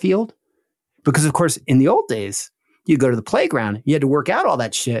soccer field. Because of course, in the old days, you go to the playground, you had to work out all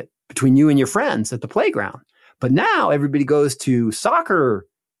that shit between you and your friends at the playground. But now everybody goes to soccer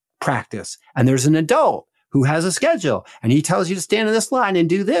practice, and there's an adult who has a schedule, and he tells you to stand in this line and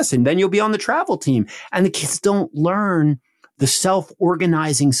do this, and then you'll be on the travel team. And the kids don't learn the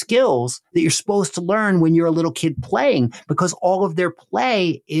self-organizing skills that you're supposed to learn when you're a little kid playing, because all of their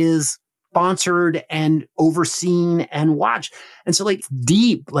play is sponsored and overseen and watched. And so like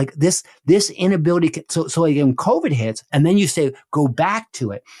deep, like this inability. So like when COVID hits and then you say, go back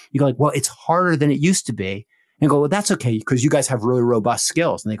to it, you go like, well, it's harder than it used to be. And go, well, that's okay, because you guys have really robust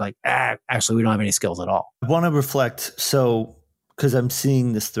skills. And they go like, actually, we don't have any skills at all. I want to reflect. So, because I'm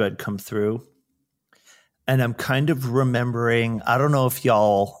seeing this thread come through and I'm kind of remembering, I don't know if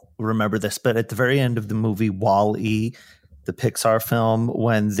y'all remember this, but at the very end of the movie WALL-E, the Pixar film,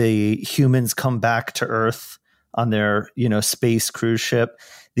 when the humans come back to Earth on their, space cruise ship,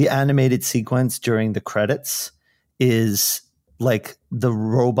 the animated sequence during the credits is like the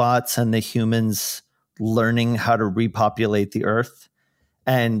robots and the humans learning how to repopulate the Earth.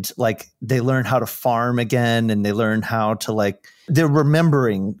 And like they learn how to farm again, and they learn how to they're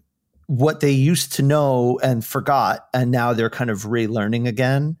remembering what they used to know and forgot. And now they're kind of relearning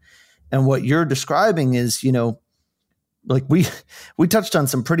again. And what you're describing is, like we touched on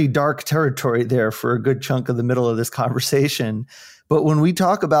some pretty dark territory there for a good chunk of the middle of this conversation. But when we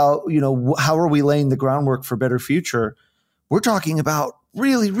talk about, how are we laying the groundwork for a better future, we're talking about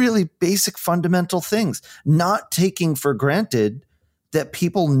really, really basic fundamental things, not taking for granted that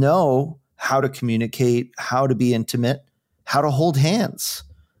people know how to communicate, how to be intimate, how to hold hands,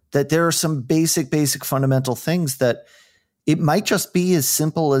 that there are some basic fundamental things that it might just be as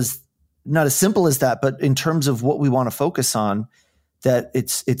simple as, not as simple as that, but in terms of what we want to focus on, that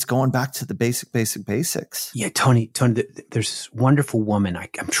it's going back to the basics. Yeah, Tony, there's this wonderful woman.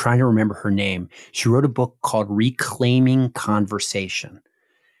 I'm trying to remember her name. She wrote a book called Reclaiming Conversation,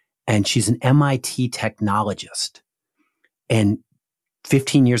 and she's an MIT technologist. And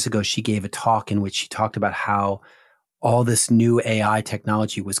 15 years ago, she gave a talk in which she talked about how all this new AI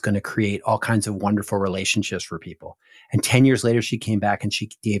technology was going to create all kinds of wonderful relationships for people. And 10 years later, she came back and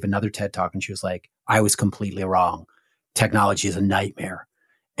she gave another TED talk, and she was like, I was completely wrong. Technology is a nightmare.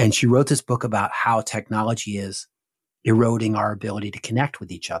 And she wrote this book about how technology is eroding our ability to connect with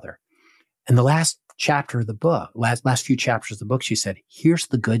each other. And the last chapter of the book, last few chapters of the book, she said, here's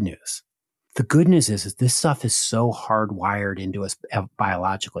the good news. The good news is this stuff is so hardwired into us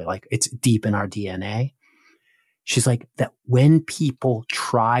biologically, like it's deep in our DNA. She's like, that when people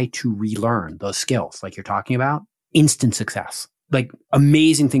try to relearn those skills, like you're talking about, instant success, like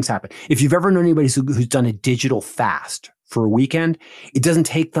amazing things happen. If you've ever known anybody who's done a digital fast for a weekend, it doesn't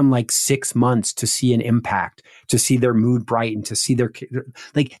take them like 6 months to see an impact, to see their mood brighten, to see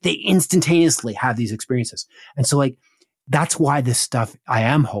like they instantaneously have these experiences. And so like, that's why this stuff, I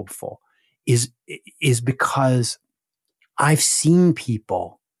am hopeful, is because I've seen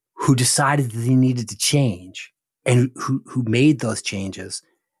people who decided that they needed to change and who made those changes,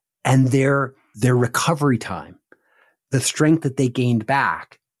 and their recovery time, the strength that they gained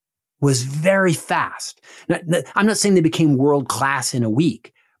back was very fast. Now, I'm not saying they became world class in a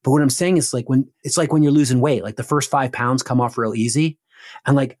week, but what I'm saying is like when you're losing weight, like the first 5 pounds come off real easy.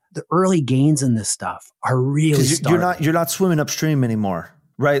 And like the early gains in this stuff are really you're not swimming upstream anymore,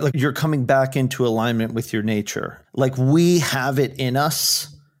 right? Like you're coming back into alignment with your nature. Like we have it in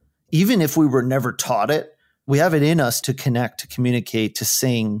us, even if we were never taught it, we have it in us to connect, to communicate, to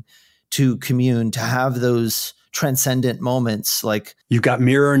sing, to commune, to have those transcendent moments. Like you've got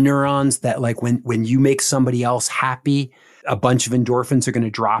mirror neurons that like when you make somebody else happy, a bunch of endorphins are going to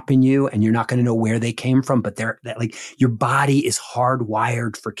drop in you and you're not going to know where they came from, but like your body is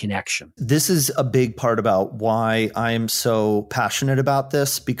hardwired for connection. This is a big part about why I'm so passionate about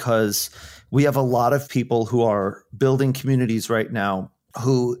this, because we have a lot of people who are building communities right now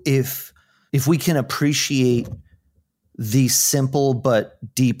who, if we can appreciate these simple but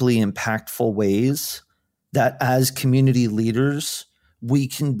deeply impactful ways that as community leaders, we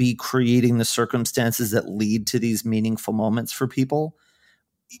can be creating the circumstances that lead to these meaningful moments for people.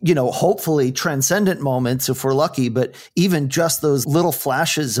 You know, hopefully transcendent moments if we're lucky, but even just those little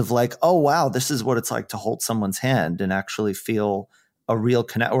flashes of like, oh, wow, this is what it's like to hold someone's hand and actually feel a real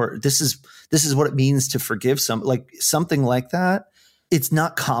connect, or this is what it means to forgive something like that. It's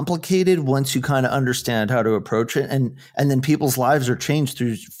not complicated once you kind of understand how to approach it. And then people's lives are changed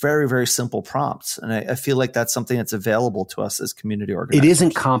through very, very simple prompts. And I feel like that's something that's available to us as community organizers. It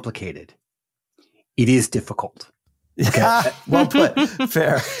isn't complicated. It is difficult. Okay. Well put.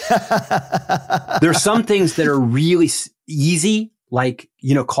 Fair. There's some things that are really easy, like,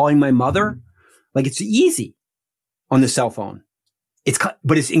 calling my mother. Like it's easy on the cell phone.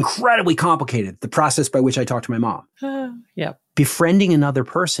 But it's incredibly complicated, the process by which I talk to my mom. Yeah. Befriending another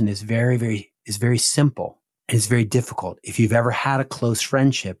person is very simple and it's very difficult. If you've ever had a close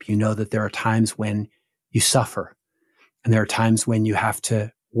friendship, you know that there are times when you suffer and there are times when you have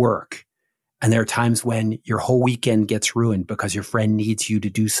to work and there are times when your whole weekend gets ruined because your friend needs you to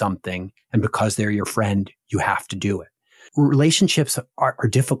do something, and because they're your friend, you have to do it. Relationships are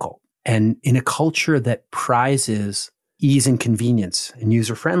difficult, and in a culture that prizes ease and convenience and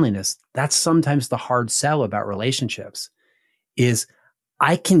user friendliness, that's sometimes the hard sell about relationships is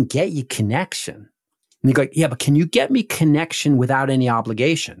I can get you connection. And you go, yeah, but can you get me connection without any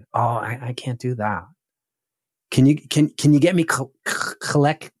obligation? Oh, I can't do that. Can you get me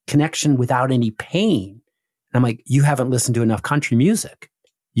collect connection without any pain? And I'm like, you haven't listened to enough country music.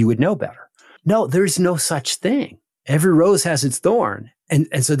 You would know better. No, there's no such thing. Every rose has its thorn.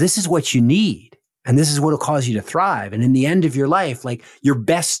 And so this is what you need. And this is what will cause you to thrive. And in the end of your life, like your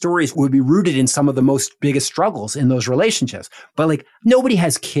best stories would be rooted in some of the most biggest struggles in those relationships. But like nobody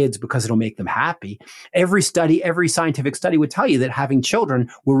has kids because it'll make them happy. Every scientific study would tell you that having children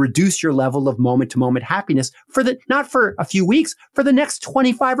will reduce your level of moment to moment happiness not for a few weeks, for the next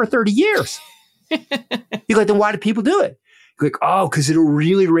 25 or 30 years. You're like, then why do people do it? You're like, oh, because it'll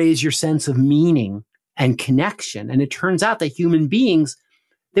really raise your sense of meaning and connection. And it turns out that human beings,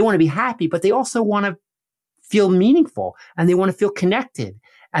 they want to be happy, but they also want to feel meaningful and they want to feel connected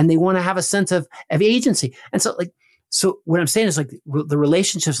and they want to have a sense of agency. And so what I'm saying is like the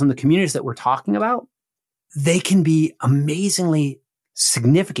relationships and the communities that we're talking about, they can be amazingly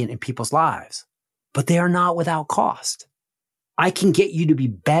significant in people's lives, but they are not without cost. I can get you to be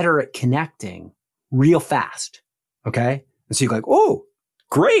better at connecting real fast. Okay. And so you're like, oh,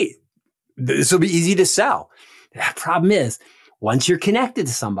 great. This will be easy to sell. The problem is, once you're connected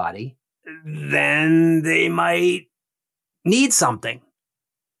to somebody, then they might need something.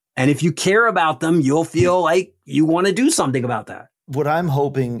 And if you care about them, you'll feel like you want to do something about that. What I'm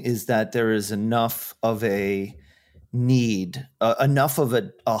hoping is that there is enough of a need, enough of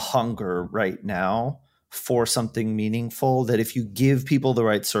a hunger right now for something meaningful, that if you give people the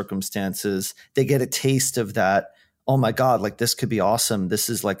right circumstances, they get a taste of that oh my God, like this could be awesome. This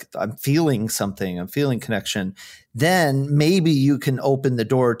is like, I'm feeling something. I'm feeling connection. Then maybe you can open the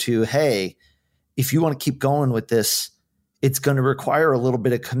door to, hey, if you want to keep going with this, it's going to require a little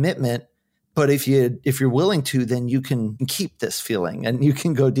bit of commitment. But if you're willing to, then you can keep this feeling and you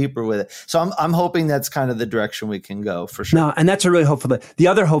can go deeper with it. So I'm hoping that's kind of the direction we can go for sure. No, and that's a really hopeful thought. The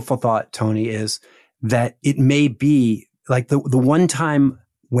other hopeful thought, Tony, is that it may be like the one time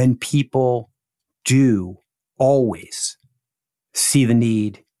when people do always see the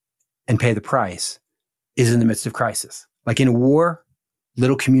need and pay the price is in the midst of crisis. Like in a war,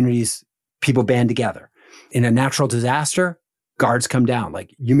 little communities, people band together. In a natural disaster, guards come down.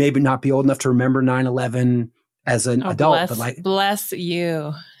 Like you may not be old enough to remember 9/11 as an adult, but like bless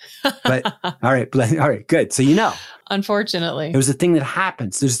you. But all right, good. So Unfortunately, it was a thing that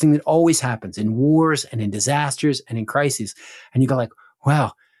happens. There's a thing that always happens in wars and in disasters and in crises. And you go like,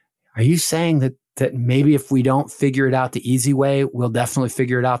 wow, are you saying that maybe if we don't figure it out the easy way, we'll definitely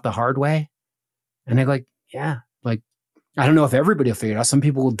figure it out the hard way? And they're like, yeah, like, I don't know if everybody will figure it out. Some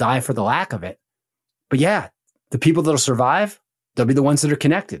people will die for the lack of it. But yeah, the people that'll survive, they'll be the ones that are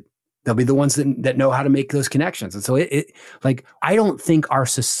connected. They'll be the ones that know how to make those connections. And so I don't think our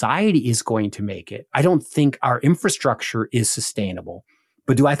society is going to make it. I don't think our infrastructure is sustainable.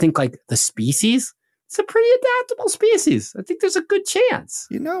 But do I think like the species? It's a pretty adaptable species. I think there's a good chance.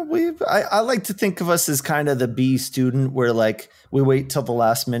 I like to think of us as kind of the B student where like we wait till the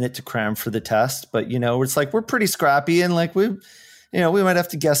last minute to cram for the test. But, it's like we're pretty scrappy and like we might have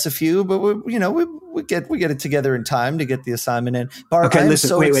to guess a few, but we get it together in time to get the assignment in. Bart, okay, I'm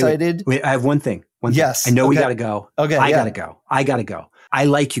so excited. Wait, I have one thing. Yes. I know we got to go. Okay. I got to go. I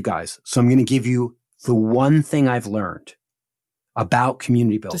like you guys. So I'm going to give you the one thing I've learned about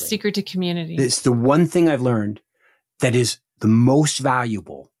community building. The secret to community. It's the one thing I've learned that is the most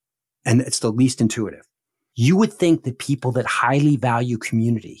valuable and it's the least intuitive. You would think that people that highly value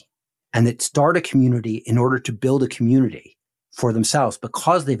community and that start a community in order to build a community for themselves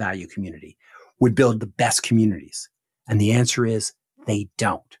because they value community would build the best communities. And the answer is they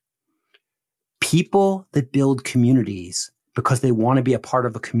don't. People that build communities because they want to be a part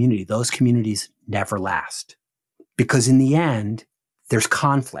of a community, those communities never last. Because in the end, there's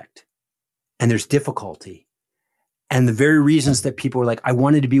conflict and there's difficulty. And the very reasons that people are like, I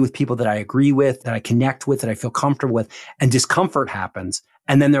wanted to be with people that I agree with, that I connect with, that I feel comfortable with, and discomfort happens.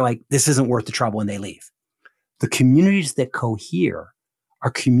 And then they're like, this isn't worth the trouble, and they leave. The communities that cohere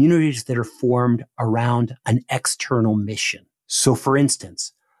are communities that are formed around an external mission. So for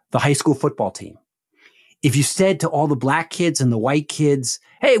instance, the high school football team. If you said to all the black kids and the white kids,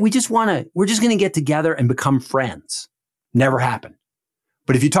 hey, we're just going to get together and become friends. Never happened.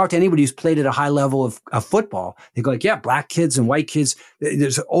 But if you talk to anybody who's played at a high level of football, they go like, yeah, black kids and white kids,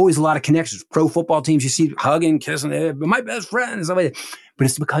 there's always a lot of connections. Pro football teams, you see hugging, kissing, but my best friend and stuff like that. But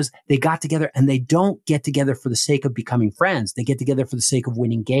it's because they got together and they don't get together for the sake of becoming friends. They get together for the sake of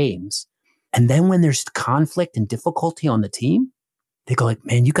winning games. And then when there's conflict and difficulty on the team, they go like,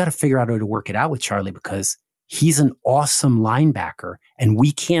 man, you got to figure out how to work it out with Charlie because he's an awesome linebacker and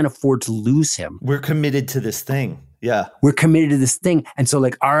we can't afford to lose him. We're committed to this thing. Yeah. We're committed to this thing. And so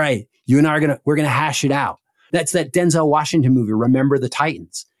like, all right, you and I we're going to hash it out. That's that Denzel Washington movie, Remember the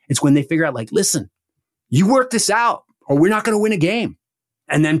Titans. It's when they figure out like, listen, you work this out or we're not going to win a game.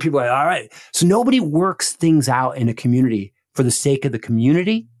 And then people are like, all right. So nobody works things out in a community for the sake of the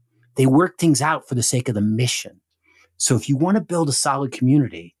community. They work things out for the sake of the mission. So if you want to build a solid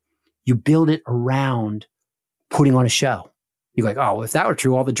community, you build it around putting on a show. You're like, oh, well, if that were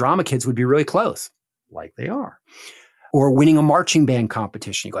true, all the drama kids would be really close, like they are. Or winning a marching band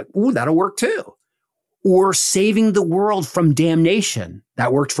competition. You're like, ooh, that'll work too. Or saving the world from damnation.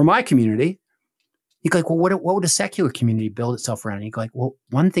 That worked for my community. You're like, well, what would a secular community build itself around? And you're like, well,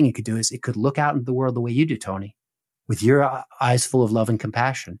 one thing it could do is it could look out into the world the way you do, Tony, with your eyes full of love and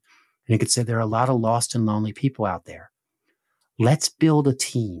compassion. And it could say there are a lot of lost and lonely people out there. Let's build a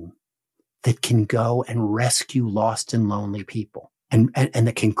team that can go and rescue lost and lonely people and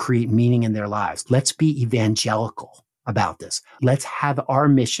that can create meaning in their lives. Let's be evangelical about this. Let's have our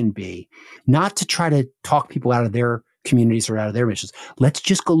mission be not to try to talk people out of their communities or out of their missions. Let's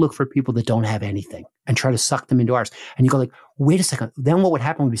just go look for people that don't have anything and try to suck them into ours. And you go like, wait a second. Then what would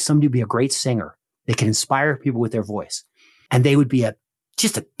happen would be somebody would be a great singer. They can inspire people with their voice. And they would be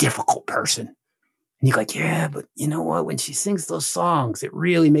just a difficult person. And you're like, yeah, but you know what? When she sings those songs, it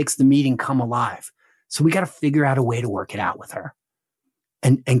really makes the meeting come alive. So we got to figure out a way to work it out with her.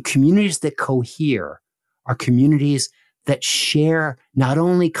 And communities that cohere are communities that share not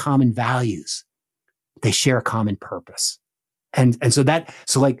only common values, they share a common purpose. And so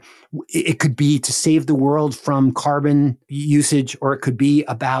it could be to save the world from carbon usage, or it could be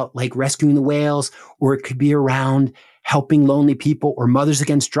about like rescuing the whales, or it could be around helping lonely people or mothers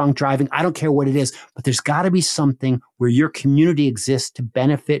against drunk driving. I don't care what it is, but there's got to be something where your community exists to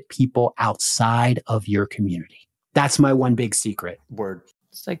benefit people outside of your community. That's my one big secret. Word.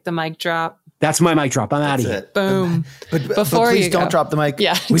 It's like the mic drop. That's my mic drop. I'm out of here. Boom. But please don't drop the mic.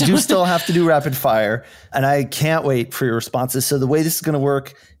 Yeah, we do still have to do rapid fire, and I can't wait for your responses. So the way this is going to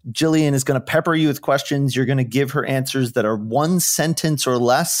work, Jillian is going to pepper you with questions. You're going to give her answers that are one sentence or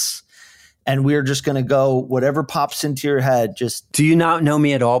less, and we're just going to go whatever pops into your head. Do you not know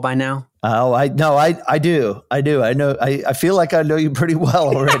me at all by now? Oh, I do. I know. I feel like I know you pretty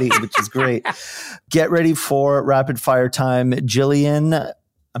well already, which is great. Get ready for rapid fire time, Jillian.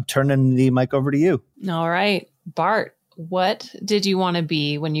 I'm turning the mic over to you. All right. Bart, what did you want to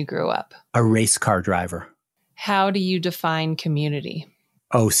be when you grew up? A race car driver. How do you define community?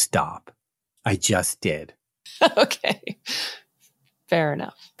 Oh, stop. I just did. Okay. Fair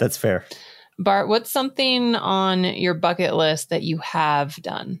enough. That's fair. Bart, what's something on your bucket list that you have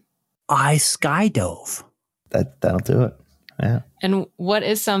done? I skydove. That'll do it. Yeah. And what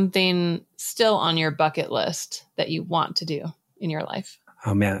is something still on your bucket list that you want to do in your life?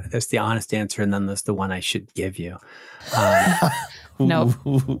 Oh, man, there's the honest answer, and then there's the one I should give you. No,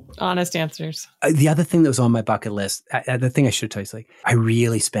 honest answers. The other thing that was on my bucket list, the thing I should tell you is like, I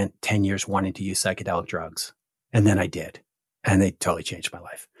really spent 10 years wanting to use psychedelic drugs. And then I did. And they totally changed my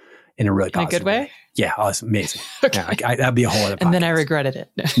life in a really positive good way? Yeah, oh, it's amazing. Okay. Yeah, that'd be a whole other podcast. And then I regretted it.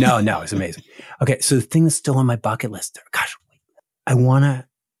 No, it's amazing. Okay, so the thing that's still on my bucket list, gosh, I want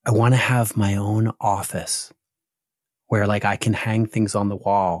to have my own office where like I can hang things on the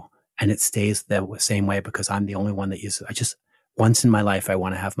wall and it stays the same way because I'm the only one that uses it. Once in my life, I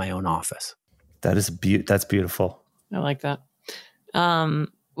want to have my own office. That's beautiful. I like that.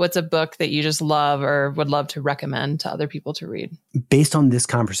 What's a book that you just love or would love to recommend to other people to read? Based on this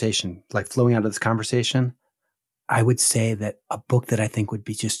conversation, like flowing out of this conversation, I would say that a book that I think would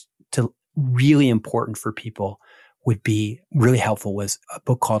be really important for people would be really helpful was a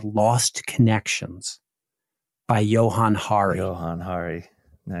book called Lost Connections by Johann Hari. Johann Hari.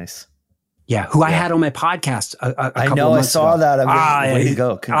 Nice. Yeah, who I had on my podcast a couple of months ago. I saw that. Way to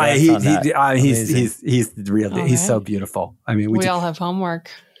go. Congrats on that. He's the real deal. He's so beautiful. I mean, we all have homework.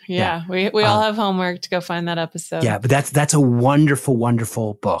 Yeah. We all have homework to go find that episode. Yeah, but that's a wonderful,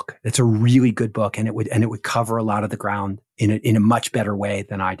 wonderful book. It's a really good book, and it would cover a lot of the ground in a much better way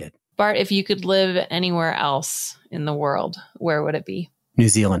than I did. Bart, if you could live anywhere else in the world, where would it be? New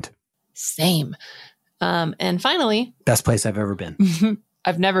Zealand. Same. And finally, best place I've ever been.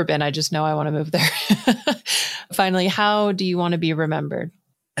 I've never been. I just know I want to move there. Finally, how do you want to be remembered?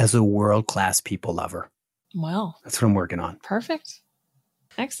 As a world-class people lover. Well, that's what I'm working on. Perfect.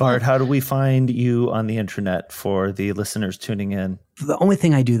 Excellent. Bart, how do we find you on the internet for the listeners tuning in? The only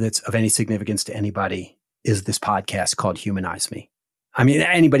thing I do that's of any significance to anybody is this podcast called Humanize Me. I mean,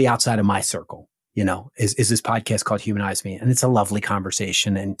 anybody outside of my circle, is this podcast called Humanize Me. And it's a lovely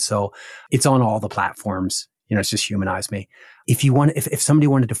conversation. And so it's on all the platforms. It's just Humanize Me. If somebody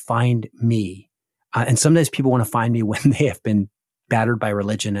wanted to find me, and sometimes people want to find me when they have been battered by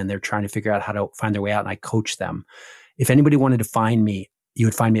religion and they're trying to figure out how to find their way out, and I coach them. If anybody wanted to find me, you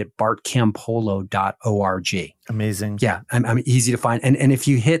would find me at bartcampolo.org. Amazing. Yeah, I'm easy to find. And if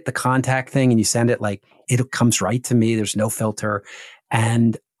you hit the contact thing and you send it, like it comes right to me. There's no filter.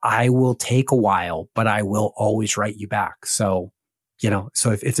 And I will take a while, but I will always write you back. So,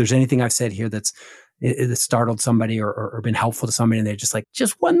 if there's anything I've said here that's startled somebody or been helpful to somebody and they're just like,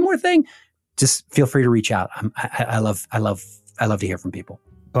 just one more thing, just feel free to reach out. I love to hear from people.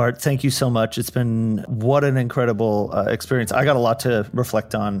 Bart, thank you so much. It's been what an incredible experience. I got a lot to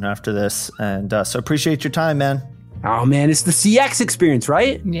reflect on after this. And so appreciate your time, man. Oh, man, it's the CX experience,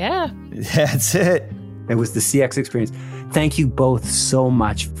 right? Yeah. That's it. It was the CX experience. Thank you both so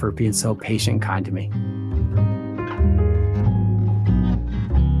much for being so patient and kind to me.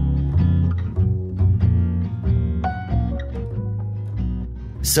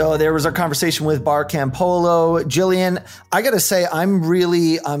 So there was our conversation with Bart Campolo. Jillian, I got to say, I'm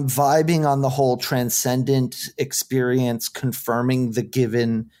vibing on the whole transcendent experience, confirming the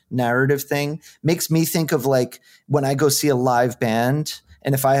given narrative thing. Makes me think of like when I go see a live band,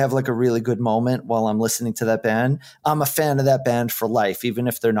 and if I have like a really good moment while I'm listening to that band, I'm a fan of that band for life, even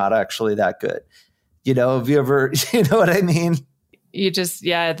if they're not actually that good. Have you ever, you know what I mean? You just,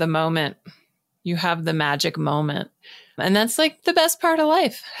 the moment. You have the magic moment. And that's like the best part of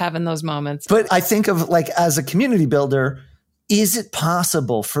life, having those moments. But I think of like as a community builder, is it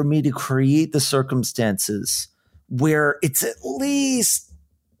possible for me to create the circumstances where it's at least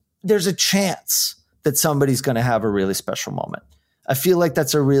there's a chance that somebody's going to have a really special moment. I feel like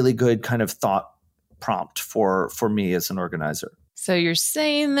that's a really good kind of thought prompt for me as an organizer. So you're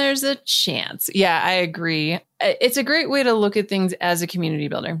saying there's a chance. Yeah, I agree. It's a great way to look at things as a community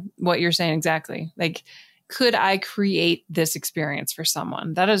builder. What you're saying exactly. Like, could I create this experience for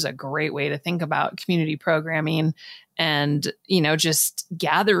someone? That is a great way to think about community programming and, just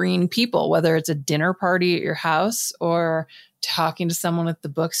gathering people, whether it's a dinner party at your house or talking to someone at the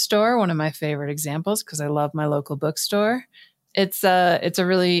bookstore. One of my favorite examples, because I love my local bookstore. It's a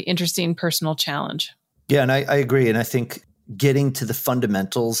really interesting personal challenge. Yeah, and I agree. And I think getting to the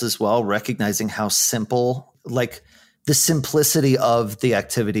fundamentals as well, recognizing how simple, like the simplicity of the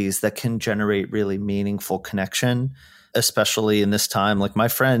activities that can generate really meaningful connection, especially in this time. Like my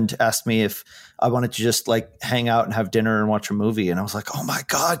friend asked me if I wanted to just like hang out and have dinner and watch a movie. And I was like, oh my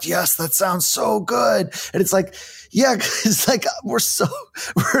God, yes, that sounds so good. And it's like, yeah, it's like we're so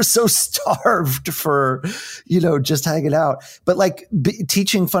starved for, just hanging out, but like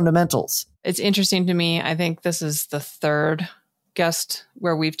teaching fundamentals. It's interesting to me. I think this is the third guest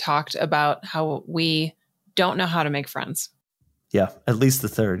where we've talked about how we don't know how to make friends. Yeah, at least the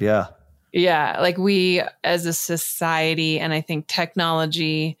third. Yeah. Yeah. Like we as a society, and I think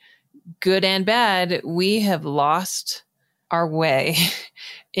technology, good and bad, we have lost our way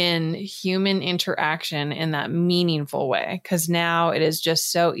in human interaction in that meaningful way. Because now it is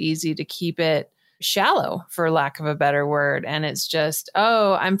just so easy to keep it shallow, for lack of a better word. And it's just,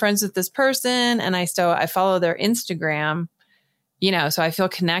 oh, I'm friends with this person and I follow their Instagram, so I feel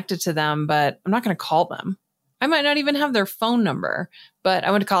connected to them, but I'm not going to call them. I might not even have their phone number, but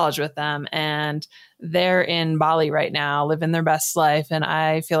I went to college with them and they're in Bali right now, living their best life. And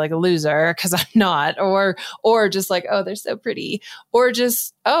I feel like a loser because I'm not, or just like, oh, they're so pretty, or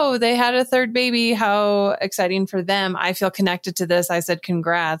just, oh, they had a third baby. How exciting for them. I feel connected to this. I said,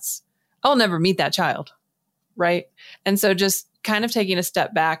 congrats. I'll never meet that child. Right. And so just kind of taking a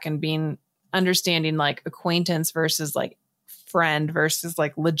step back and understanding like acquaintance versus like friend versus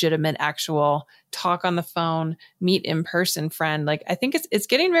like legitimate actual talk on the phone, meet in person friend. Like I think it's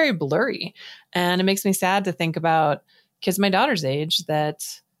getting very blurry, and it makes me sad to think about kids my daughter's age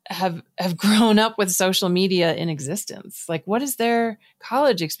that have grown up with social media in existence. Like what is their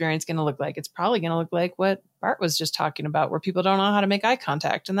college experience going to look like? It's probably going to look like what Bart was just talking about, where people don't know how to make eye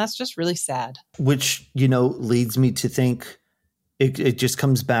contact. And that's just really sad. Which, leads me to think it just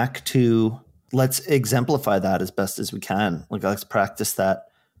comes back to let's exemplify that as best as we can. Like let's practice that,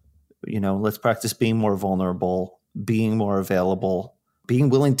 let's practice being more vulnerable, being more available, being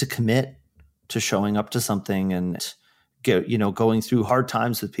willing to commit to showing up to something and going through hard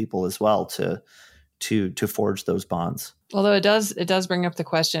times with people as well to forge those bonds. Although it does bring up the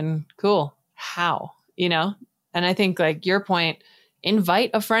question, cool, how, and I think like your point,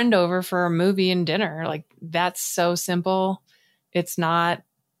 invite a friend over for a movie and dinner. Like that's so simple. It's not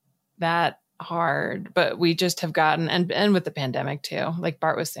that hard, but we just have gotten, and with the pandemic too, like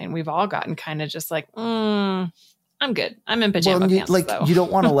Bart was saying, we've all gotten kind of just like, I'm good. I'm in pajama pants. Like though. You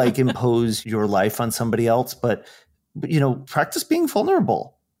don't want to like impose your life on somebody else, but practice being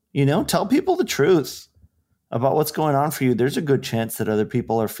vulnerable, tell people the truth about what's going on for you. There's a good chance that other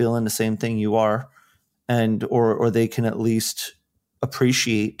people are feeling the same thing you are, and, or they can at least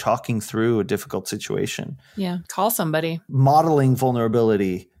appreciate talking through a difficult situation. Yeah. Call somebody. Modeling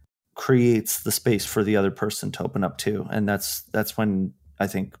vulnerability creates the space for the other person to open up to. And that's when I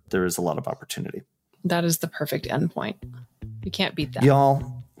think there is a lot of opportunity. That is the perfect endpoint. You can't beat that.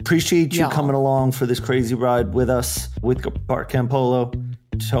 Y'all, appreciate you coming along for this crazy ride with us, with Bart Campolo,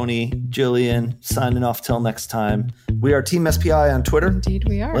 Tony, Jillian, signing off till next time. We are Team SPI on Twitter. Indeed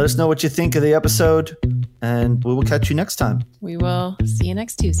we are. Let us know what you think of the episode, and we will catch you next time. We will see you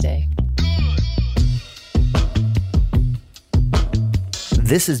next Tuesday.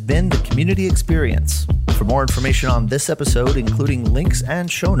 This has been The Community Experience. For more information on this episode, including links and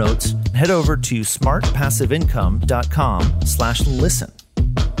show notes, head over to smartpassiveincome.com/listen.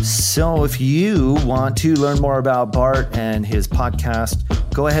 So if you want to learn more about Bart and his podcast,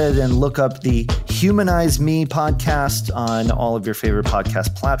 go ahead and look up the Humanize Me podcast on all of your favorite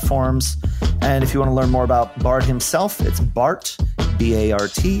podcast platforms. And if you want to learn more about Bart himself, it's Bart,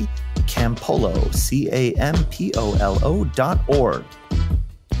 B-A-R-T, Campolo, Campolo.org.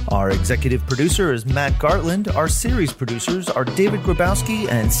 Our executive producer is Matt Gartland. Our series producers are David Grabowski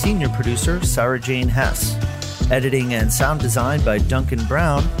and senior producer Sarah Jane Hess. Editing and sound design by Duncan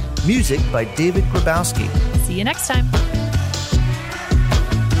Brown. Music by David Grabowski. See you next time.